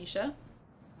alopecia.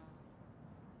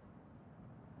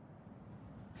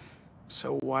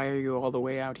 So why are you all the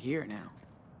way out here now?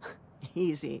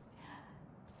 Easy.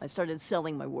 I started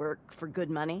selling my work for good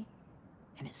money,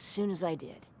 and as soon as I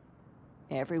did,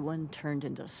 everyone turned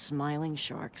into smiling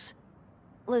sharks.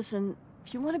 Listen,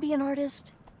 if you want to be an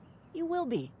artist, you will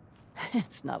be.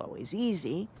 It's not always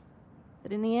easy,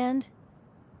 but in the end,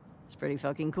 it's pretty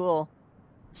fucking cool.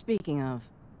 Speaking of,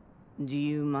 do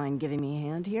you mind giving me a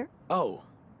hand here? Oh,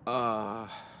 I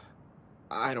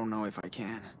don't know if I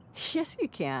can. Yes, you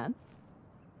can.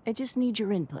 I just need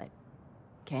your input,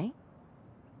 okay?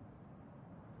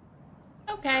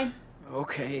 Okay.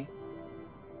 Okay.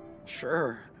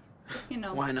 Sure. You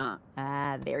know. Why not?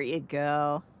 Ah, there you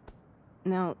go.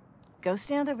 Now, go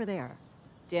stand over there.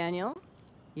 Daniel,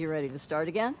 you ready to start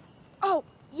again? Oh,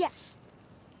 yes.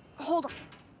 Hold on.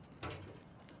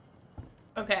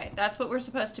 Okay, that's what we're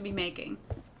supposed to be making.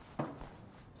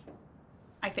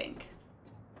 I think.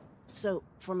 So,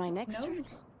 for my next No. turn,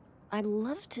 I'd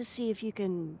love to see if you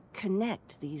can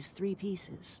connect these three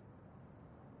pieces.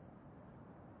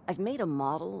 I've made a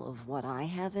model of what I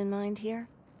have in mind here.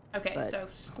 Okay, But so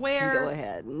square, Go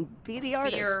ahead and be the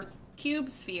sphere, artist. cube,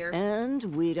 sphere.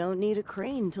 And we don't need a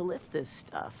crane to lift this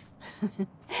stuff.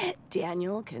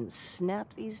 Daniel can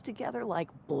snap these together like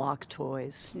block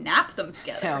toys. Snap them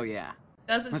together. Hell yeah.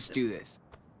 Doesn't. Let's do this.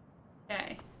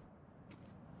 Okay.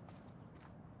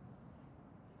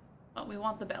 But we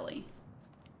want the belly.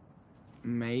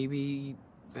 Maybe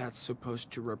that's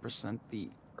supposed to represent the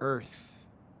Earth.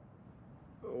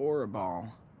 Or a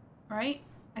ball. Right?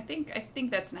 I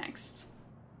think that's next.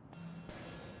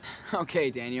 Okay,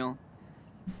 Daniel.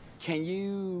 Can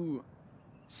you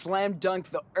slam dunk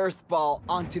the Earth ball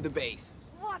onto the base?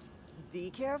 Watch. Be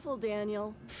careful,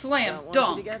 Daniel. Slam Don't want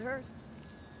dunk. you to get hurt.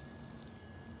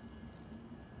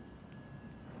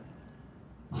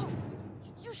 Oh,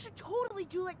 you should totally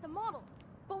do like the model,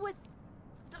 but with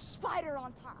the spider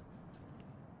on top.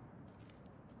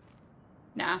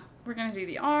 Nah, we're gonna do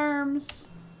the arms.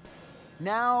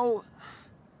 Now,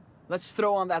 let's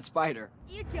throw on that spider.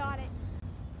 You got it.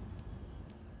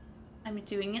 I'm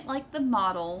doing it like the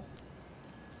model.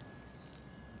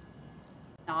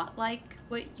 Not like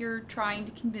what you're trying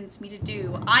to convince me to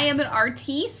do. I am an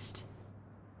artiste.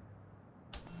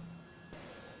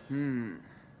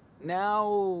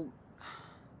 Now,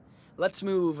 let's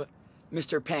move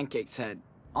Mr. Pancake's head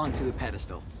onto the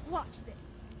pedestal. Watch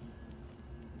this.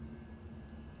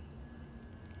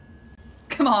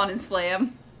 Come on and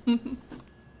slam.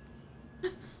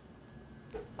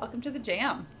 Welcome to the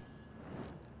jam.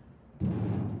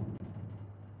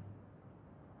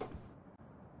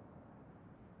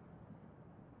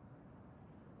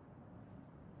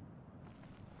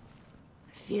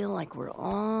 I feel like we're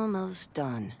almost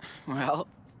done. Well,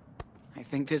 I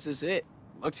think this is it.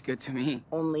 Looks good to me.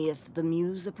 Only if the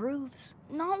muse approves.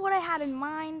 Not what I had in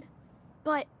mind,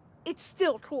 but it's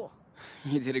still cool.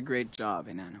 You did a great job,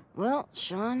 Enano. Well,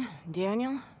 Sean,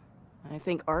 Daniel, I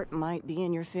think art might be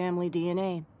in your family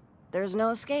DNA. There's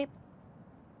no escape.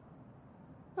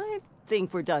 I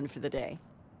think we're done for the day.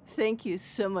 Thank you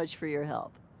so much for your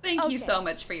help. Thank you Okay. so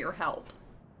much for your help.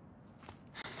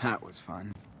 That was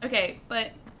fun. Okay,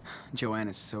 but Joanne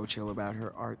is so chill about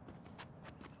her art.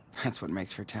 That's what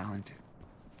makes her talented.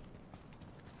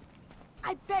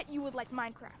 I bet you would like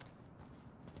Minecraft.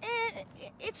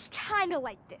 It's kinda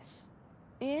like this.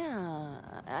 Yeah,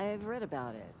 I've read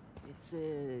about it. It's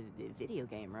a video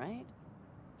game, right?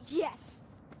 Yes.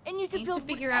 And you can need to build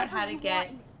figure out whatever how to you get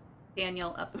want.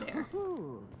 Daniel up there.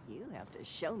 Ooh, you have to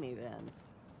show me then.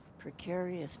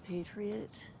 Precarious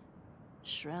patriot,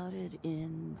 shrouded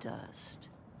in dust.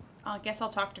 I guess I'll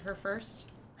talk to her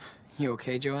first. You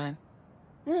okay, Joanne?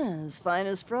 As fine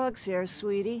as frogs here,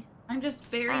 sweetie. I'm just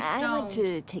very I stoned. like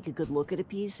to take a good look at a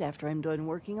piece after I'm done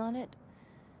working on it.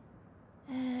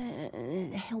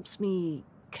 It helps me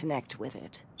connect with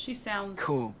it. She sounds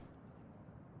Cool.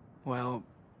 Well,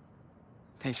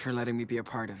 thanks for letting me be a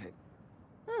part of it.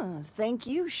 Oh, thank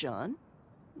you, Sean.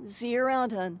 See you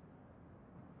around, hon.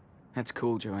 That's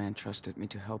cool, Joanne trusted me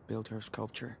to help build her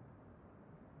sculpture.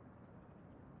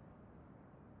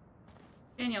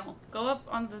 Daniel, go up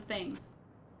on the thing.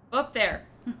 Go up there.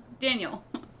 Daniel.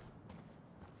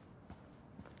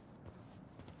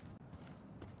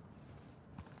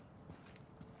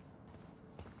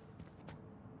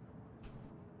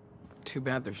 Too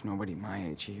bad there's nobody my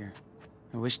age here.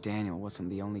 I wish Daniel wasn't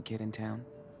the only kid in town.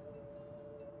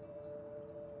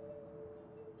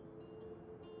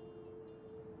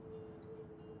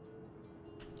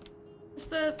 It's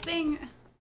the thing.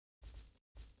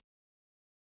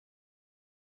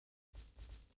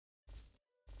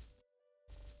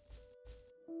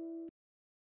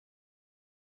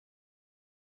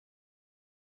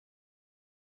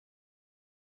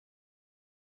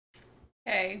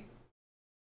 Okay.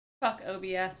 Fuck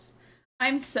OBS.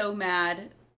 I'm so mad.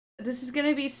 This is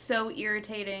gonna be so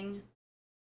irritating.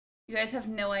 You guys have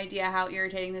no idea how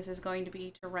irritating this is going to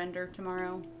be to render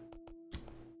tomorrow.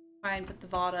 Try and put the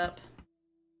VOD up.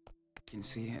 You can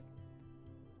see it.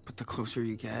 But the closer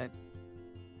you get,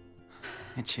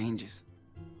 it changes.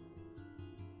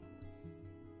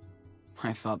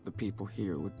 I thought the people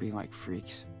here would be like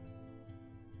freaks.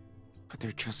 But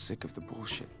they're just sick of the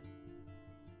bullshit.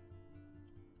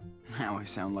 Now I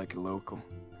sound like a local.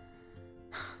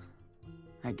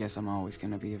 I guess I'm always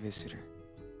gonna be a visitor.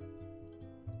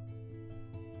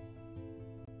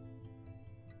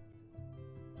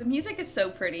 The music is so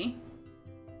pretty.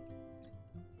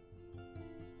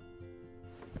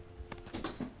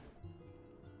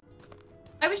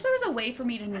 I wish there was a way for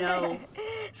me to know.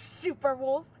 Super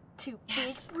Wolf to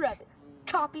Yes. Big Brother.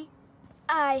 Copy.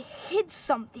 I hid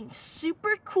something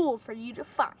super cool for you to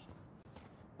find.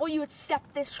 Will you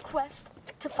accept this quest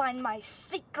to find my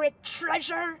secret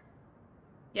treasure?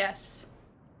 Yes.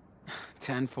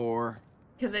 10-4.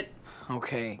 Because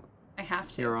Okay, I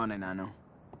have to. you're on, Enano.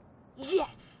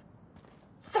 Yes.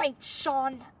 Thanks,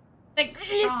 Sean. Thanks,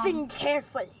 Listen Sean.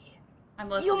 carefully. I'm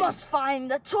listening. You must find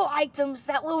the 2 items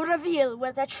that will reveal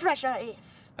where the treasure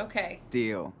is. Okay.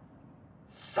 Deal.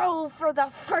 So for the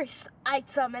first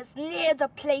item is near the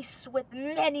place with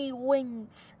many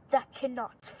wings that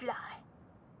cannot fly.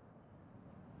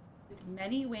 With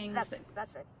many wings.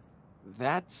 That's it.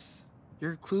 That's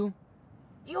your clue?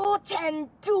 You can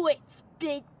do it,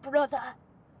 Big Brother.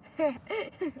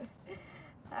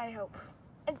 I hope.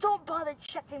 And don't bother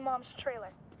checking Mom's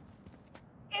trailer.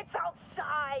 It's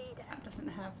outside. That doesn't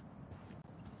have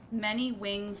many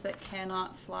wings that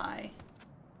cannot fly.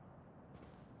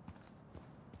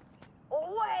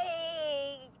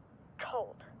 Way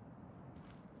cold.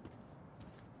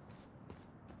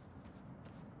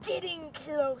 Getting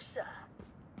closer.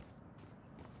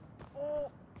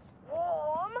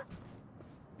 Warm.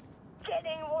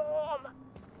 Getting warm.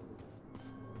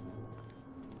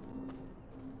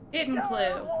 Hidden So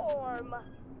clue. warm.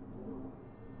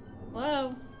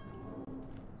 Hello?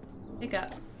 Pick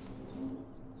up.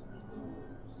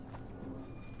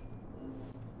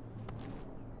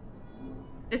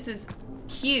 This is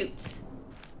cute.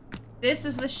 This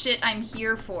is the shit I'm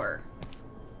here for.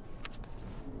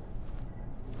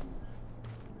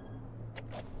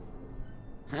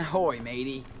 Ahoy,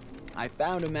 matey. I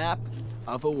found a map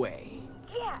of a way.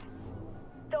 Yeah.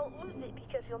 Don't lose it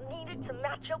because you'll need it to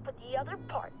match up with the other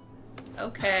part.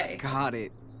 Okay. Got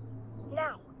it.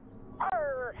 Now,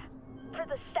 for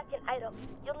the second item,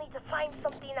 you'll need to find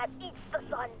something that eats the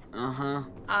sun.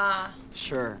 Uh-huh.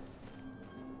 Sure.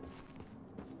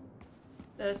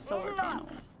 The solar Not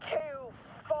panels. too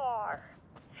far.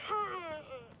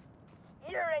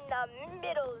 You're in the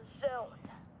middle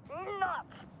zone. Not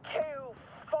too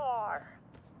far.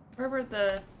 Where were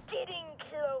the... Getting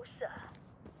closer.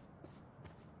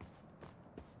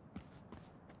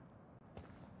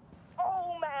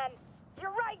 Oh man,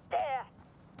 you're right there.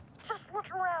 Just look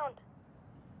around.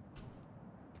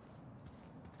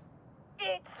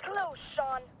 It's close,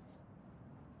 Sean.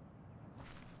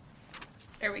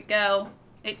 There we go.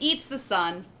 It eats the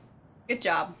sun. Good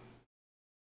job.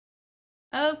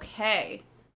 Okay.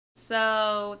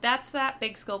 So that's that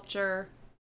big sculpture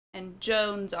and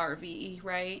Joan's RV,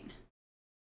 right?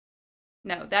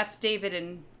 No, that's David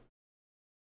and...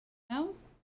 No?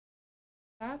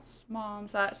 That's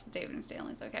Mom's. That's David and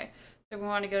Stanley's. Okay. So we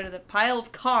want to go to the pile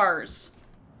of cars.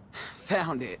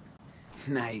 Found it.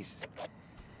 Nice.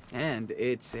 And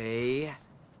it's a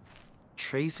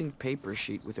tracing paper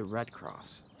sheet with a red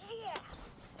cross. Yeah.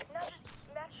 Now just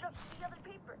match up to the other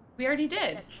paper. We already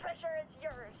did. The treasure is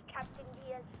yours, Captain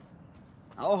Diaz.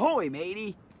 Ahoy,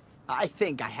 matey. I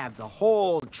think I have the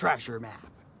whole treasure map.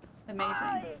 Amazing.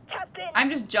 Aye, Captain. I'm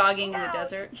just jogging in the Now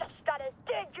desert. you just gotta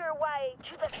dig your way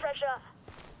to the treasure.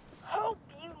 Hope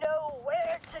you know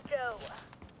where to go.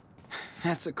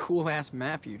 That's a cool-ass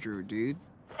map you drew, dude.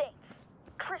 Thanks.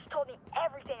 Chris told me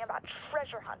everything about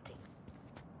treasure hunting.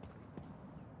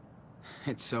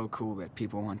 It's so cool that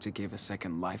people want to give a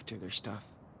second life to their stuff.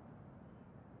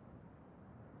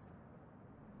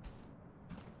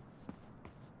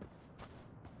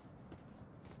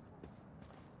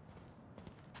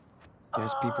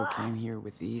 Guess people came here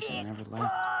with these and never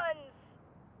left. Fun.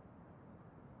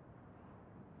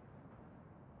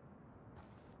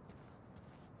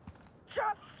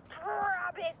 Just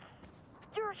rabbits.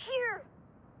 You're here.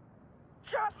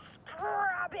 Just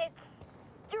rabbits.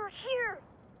 You're here.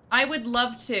 I would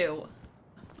love to.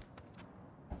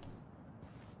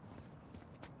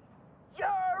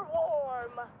 You're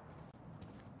warm.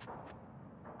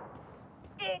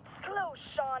 It's close,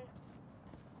 Sean.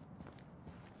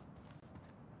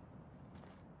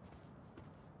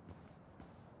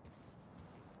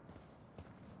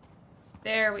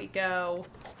 There we go.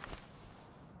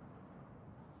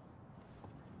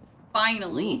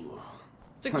 Finally. Ooh.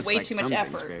 Took Looks way like too much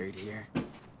something's effort. buried here. Can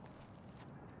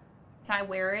I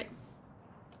wear it?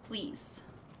 Please.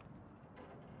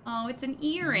 Oh, it's an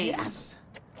earring. Yes!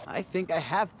 I think I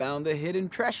have found the hidden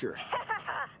treasure.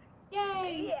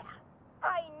 Yay! Yeah,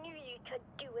 I knew you could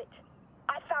do it.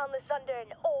 I found this under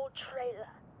an old trailer.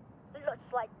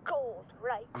 Looks like gold,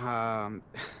 right? I'm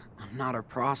not a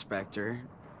prospector,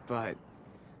 but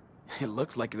it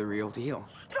looks like the real deal.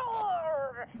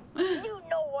 Sure! You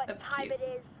know what That's time cute. it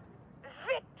is.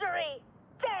 Victory!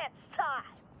 Dance time!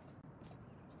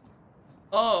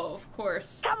 Oh, of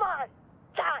course. Come on,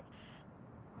 dance!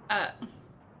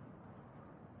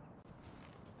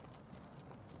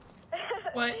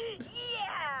 What?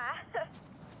 Yeah!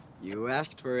 You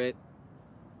asked for it.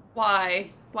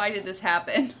 Why? Why did this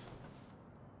happen?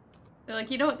 They're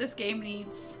like, you know what this game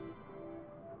needs?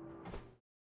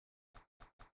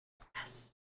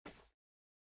 Yes.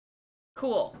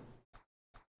 Cool.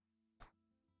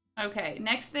 Okay,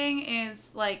 next thing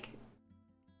is, like,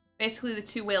 basically the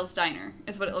Two Whales Diner,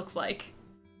 is what it looks like.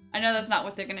 I know that's not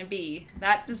what they're gonna be.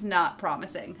 That is not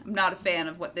promising. I'm not a fan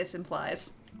of what this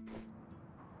implies.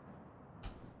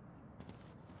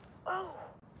 Oh,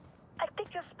 I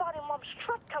think you're spotting Mom's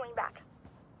truck coming back.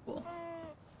 Cool.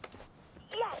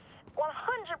 Yes,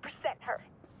 100% her.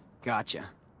 Gotcha.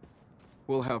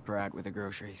 We'll help her out with the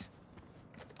groceries.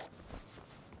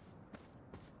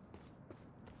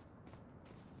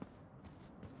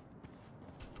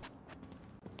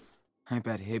 I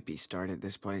bet hippies started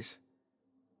this place.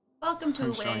 Welcome to I'm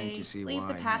a starting way. to see Leave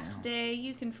the why past now. today.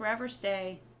 You can forever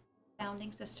stay.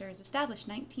 Founding Sisters, established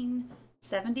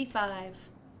 1975.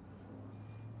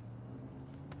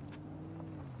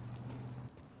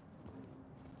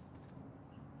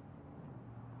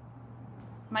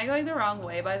 Am I going the wrong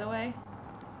way, by the way?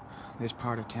 This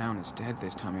part of town is dead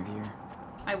this time of year.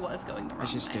 I was going the wrong I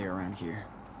should way. stay around here.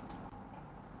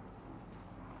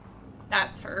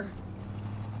 That's her.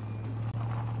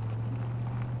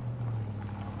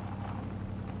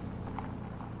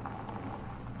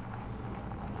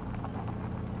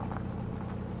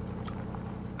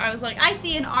 I was like, I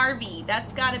see an RV.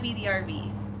 That's gotta be the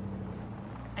RV.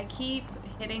 I keep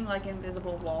hitting like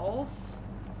invisible walls.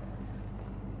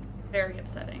 Very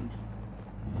upsetting.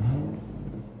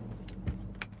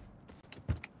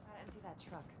 Gotta empty that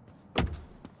truck.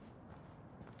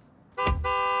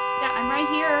 Yeah, I'm right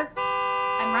here.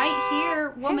 I'm right here,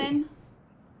 woman. Hey.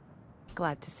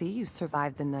 Glad to see you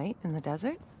survived the night in the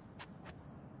desert.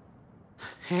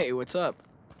 Hey, what's up?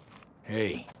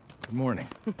 Hey, good morning.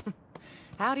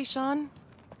 Howdy, Sean.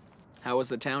 How was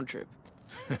the town trip?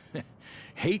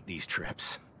 Hate these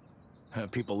trips.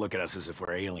 People look at us as if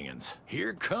we're aliens.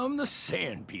 Here come the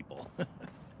sand people.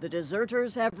 The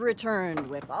deserters have returned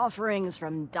with offerings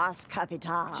from Das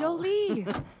Kapital. Jolie!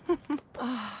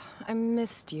 I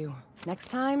missed you. Next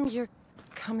time, you're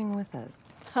coming with us.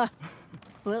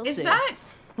 We'll Is see. that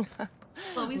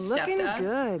Chloe's Looking stepdad?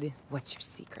 good. What's your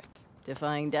secret?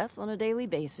 Defying death on a daily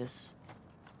basis.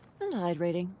 And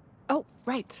hydrating. Oh,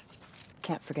 right.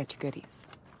 Can't forget your goodies.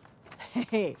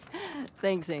 Hey,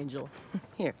 thanks, Angel.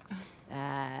 Here,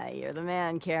 Ah, you're the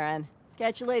man, Karen.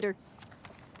 Catch you later.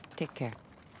 take care.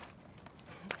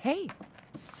 Hey,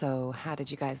 so how did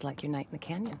you guys like your night in the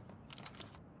canyon?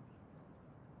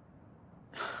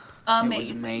 Amazing. It was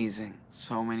amazing.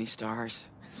 So many stars.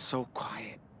 So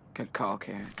quiet. Good call,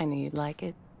 Karen. I knew you'd like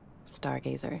it.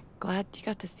 Stargazer. Glad you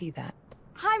got to see that.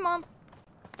 Hi, Mom.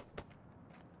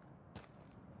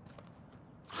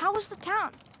 How was the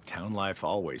town? Town life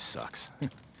always sucks.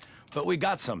 But we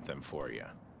got something for you.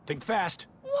 Think fast.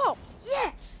 Whoa,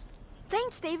 yes!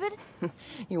 Thanks, David.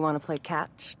 You want to play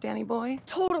catch, Danny boy?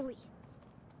 Totally.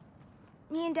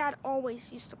 Me and Dad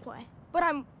always used to play, but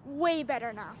I'm way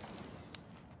better now.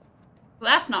 Well,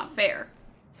 that's not fair.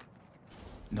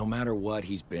 No matter what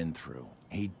he's been through,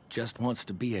 he just wants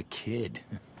to be a kid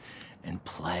and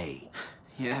play.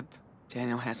 Yep.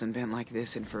 Daniel hasn't been like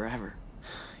this in forever.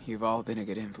 You've all been a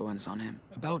good influence on him.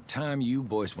 About time you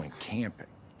boys went camping.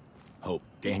 Hope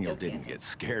Daniel didn't get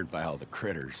scared by all the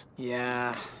critters.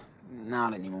 Yeah,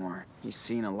 not anymore. He's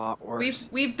seen a lot worse.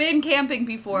 We've been camping And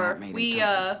before. that made him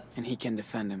tougher. And he can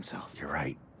defend himself. You're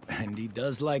right. And he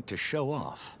does like to show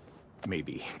off.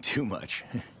 Maybe too much.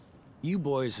 You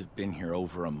boys have been here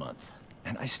over a month,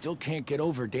 and I still can't get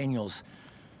over Daniel's...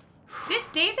 Did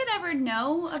David ever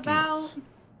know about?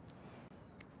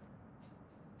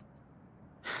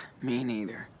 Me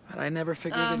neither. But I never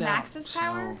figured it out. Max's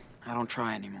power? So I don't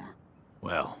try anymore.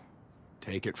 Well,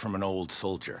 take it from an old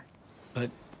soldier.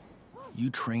 But you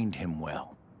trained him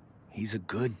well. He's a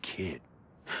good kid.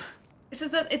 It's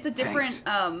just that it's a different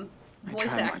I voice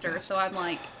tried my actor, best. so I'm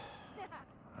like,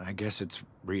 I guess it's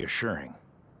reassuring.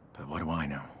 But what do I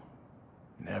know?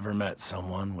 Never met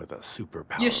someone with a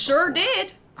superpower you sure before.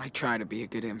 did. I try to be a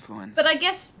good influence. But I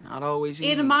guess Not always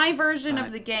easy. in my version of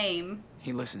but the game,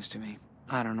 He listens to me.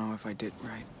 I don't know if I did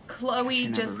right. Chloe you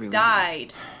never just really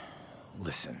died.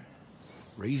 Listen,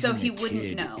 raising he a wouldn't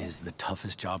kid know. is the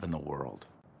toughest job in the world.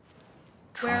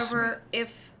 Trust Wherever, me,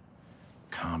 if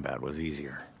combat was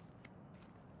easier.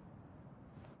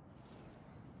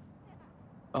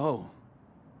 Oh.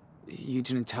 You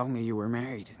didn't tell me you were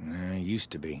married.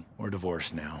 Used to be. We're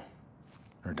divorced now.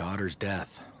 Her daughter's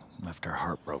death left her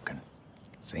heartbroken.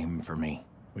 Same for me.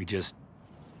 We just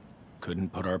couldn't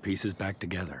put our pieces back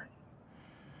together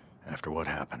after what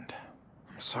happened.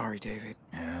 I'm sorry, David.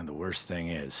 And the worst thing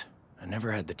is, I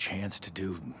never had the chance to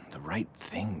do the right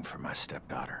thing for my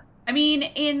stepdaughter I mean,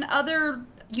 in other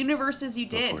universes, you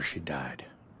did. before she died.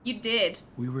 You did.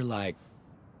 We were like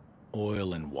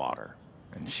oil and water,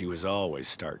 and she was always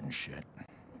starting shit.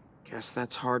 Guess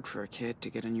that's hard for a kid to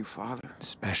get a new father.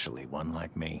 Especially one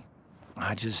like me.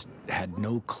 I just had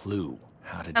no clue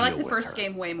how to I deal like the with first her.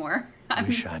 game way more. I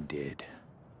Wish mean, I did.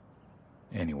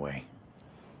 Anyway,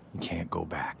 you can't go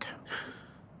back.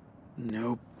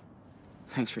 Nope.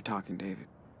 Thanks for talking, David.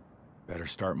 Better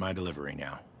start my delivery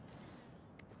now.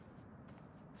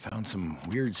 Found some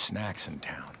weird snacks in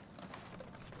town.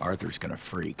 Arthur's gonna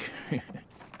freak.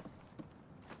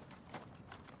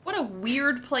 what a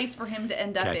weird place for him to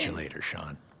end up Catch in. you later,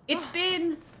 Sean. It's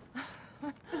been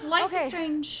his life Okay, is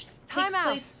strange. time Takes out.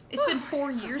 place. It's been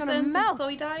 4 years gonna then since melt.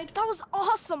 Chloe died. That was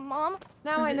awesome, Mom.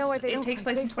 Now So I know why they it don't takes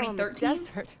play place in baseball the 2013?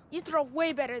 desert. You throw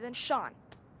way better than Sean.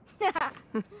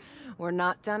 We're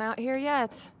not done out here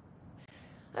yet.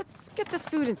 Let's get this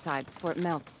food inside before it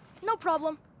melts. No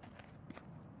problem.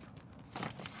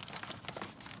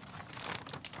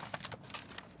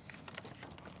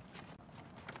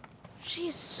 She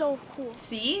is so cool.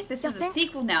 See, this You is a think?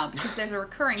 sequel now because there's a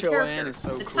recurring Joanne character. is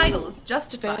so the cool. title is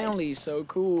justified. Stanley's so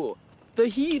cool. The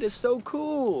heat is so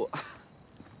cool.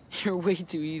 You're way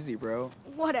too easy, bro.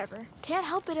 Whatever. Can't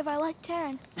help it if I like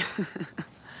Karen.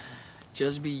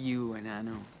 Just be you and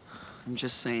Anu. I'm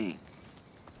just saying.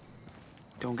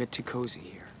 Don't get too cozy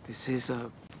here. This is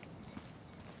a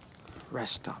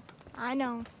rest stop. I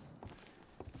know.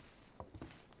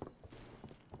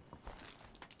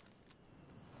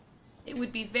 It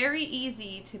would be very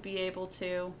easy to be able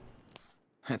to...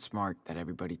 That's smart that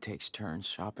everybody takes turns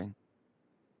shopping.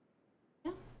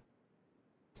 Yeah.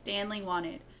 Stanley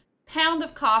wanted pound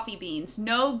of coffee beans,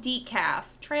 no decaf,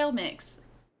 trail mix,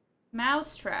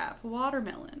 mousetrap,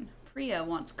 watermelon. Priya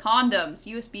wants condoms,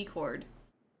 USB cord.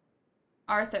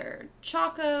 Arthur,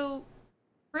 Choco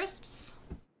Crisps.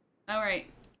 Alright.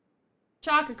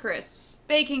 Choco Crisps,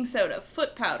 baking soda,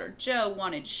 foot powder. Joe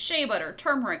wanted shea butter,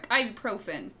 turmeric,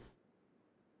 ibuprofen.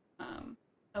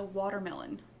 A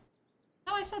watermelon.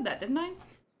 Oh, I said that, didn't I?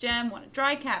 Jem wanted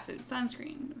dry cat food,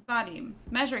 sunscreen, Vadim,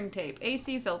 measuring tape,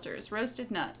 AC filters, roasted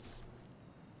nuts.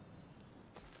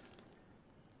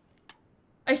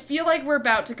 I feel like we're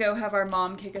about to go have our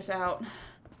mom kick us out.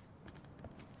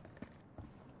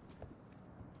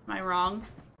 Am I wrong?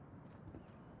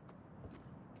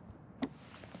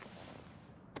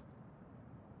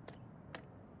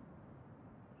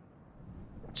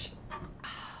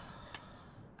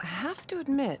 I have to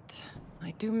admit,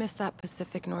 I do miss that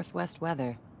Pacific Northwest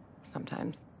weather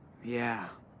sometimes. Yeah,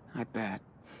 I bet.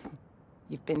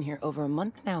 You've been here over a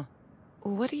month now.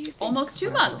 What do you think? Almost 2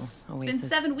 of our months. little It's been oasis?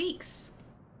 7 weeks.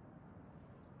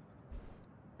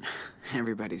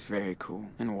 Everybody's very cool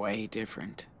and way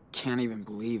different. Can't even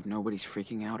believe nobody's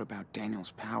freaking out about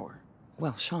Daniel's power.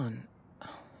 Well, Sean,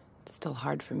 it's still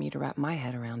hard for me to wrap my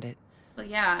head around it. Well,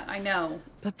 yeah, I know.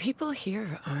 But people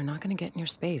here are not going to get in your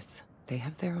space. They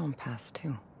have their own past,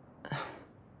 too.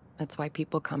 That's why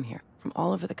people come here from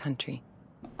all over the country.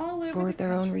 All over For the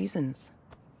their own country. reasons.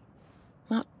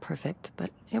 Not perfect, but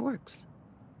it works.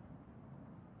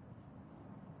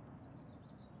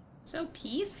 So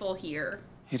peaceful here.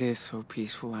 It is so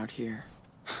peaceful out here.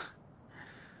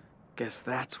 Guess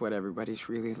that's what everybody's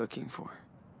really looking for.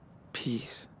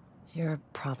 Peace. You're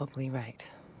probably right.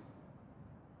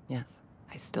 Yes,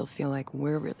 I still feel like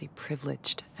we're really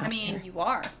privileged out I mean, here. you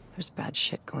are. There's bad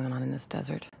shit going on in this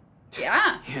desert.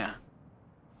 Yeah. Yeah.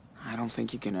 I don't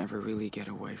think you can ever really get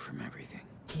away from everything.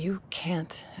 You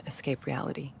can't escape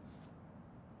reality.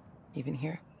 Even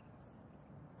here.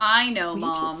 I know, We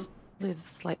Mom. just live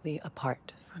slightly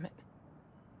apart from it.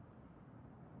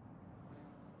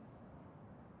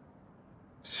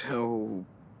 So...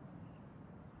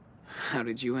 how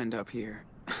did you end up here?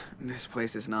 This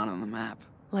place is not on the map.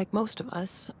 Like most of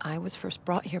us, I was first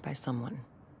brought here by someone.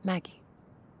 Maggie.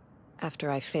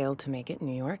 After I failed to make it in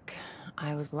New York,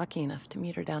 I was lucky enough to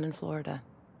meet her down in Florida.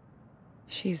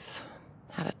 She's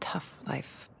had a tough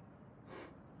life.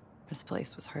 This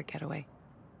place was her getaway.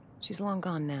 She's long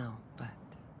gone now, but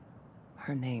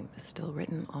her name is still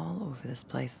written all over this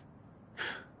place.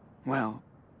 Well,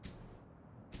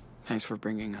 thanks for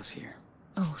bringing us here.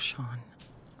 Oh, Sean.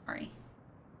 Sorry.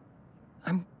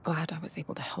 I'm glad I was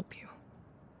able to help you.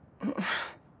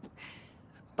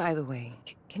 By the way,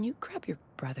 can you grab your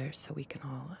brother so we can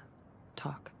all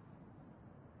talk?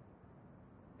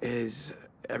 Is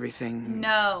everything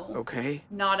No. okay?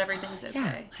 Not everything's okay.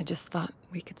 Yeah, I just thought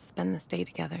we could spend this day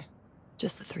together.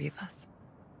 Just the three of us.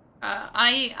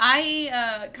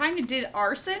 I kind of did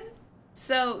arson.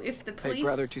 So if the police... Hey,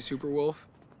 brother to Superwolf,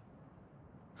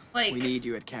 Like, we need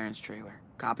you at Karen's trailer.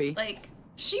 Copy? like,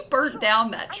 she burnt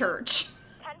down that church.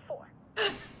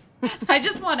 10-4. I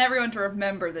just want everyone to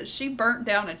remember that she burnt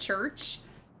down a church.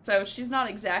 So she's not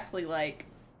exactly like...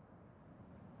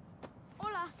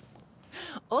 Hola.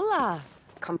 Hola,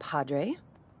 compadre.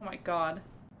 Oh my god.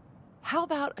 How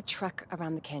about a trek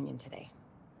around the canyon today?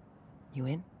 You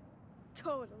in?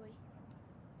 Totally.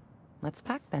 Let's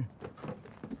pack then.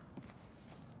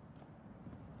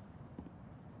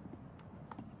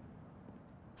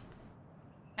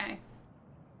 Okay.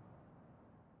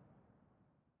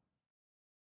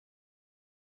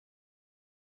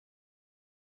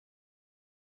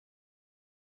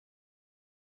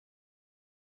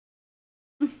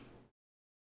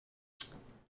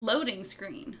 Loading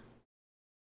screen.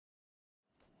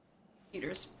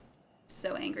 Computer's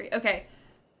so angry. Okay.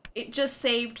 It just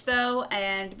saved though,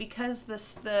 and because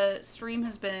the stream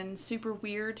has been super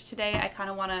weird today, I kind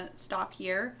of want to stop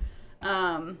here.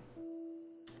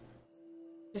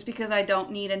 Just because I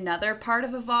don't need another part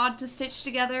of a VOD to stitch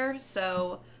together,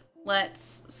 so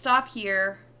let's stop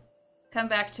here, come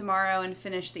back tomorrow, and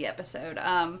finish the episode.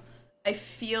 I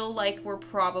feel like we're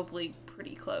probably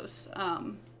pretty close.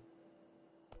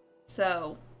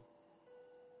 So,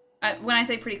 when I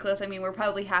say pretty close, I mean we're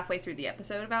probably halfway through the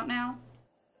episode about now.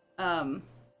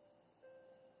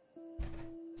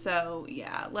 So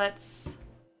yeah, let's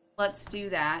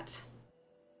do that.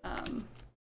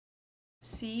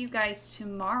 See you guys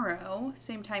tomorrow,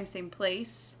 same time, same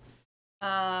place.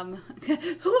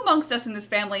 Who amongst us in this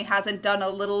family hasn't done a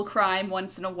little crime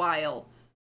once in a while?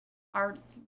 Our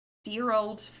dear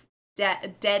old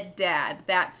dead dad,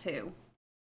 that's who.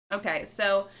 Okay,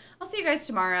 so I'll see you guys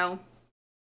tomorrow,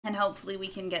 and hopefully we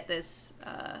can get this,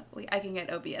 I can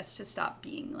get OBS to stop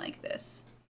being like this.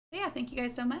 So yeah, thank you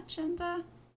guys so much, and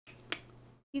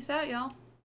peace out, y'all.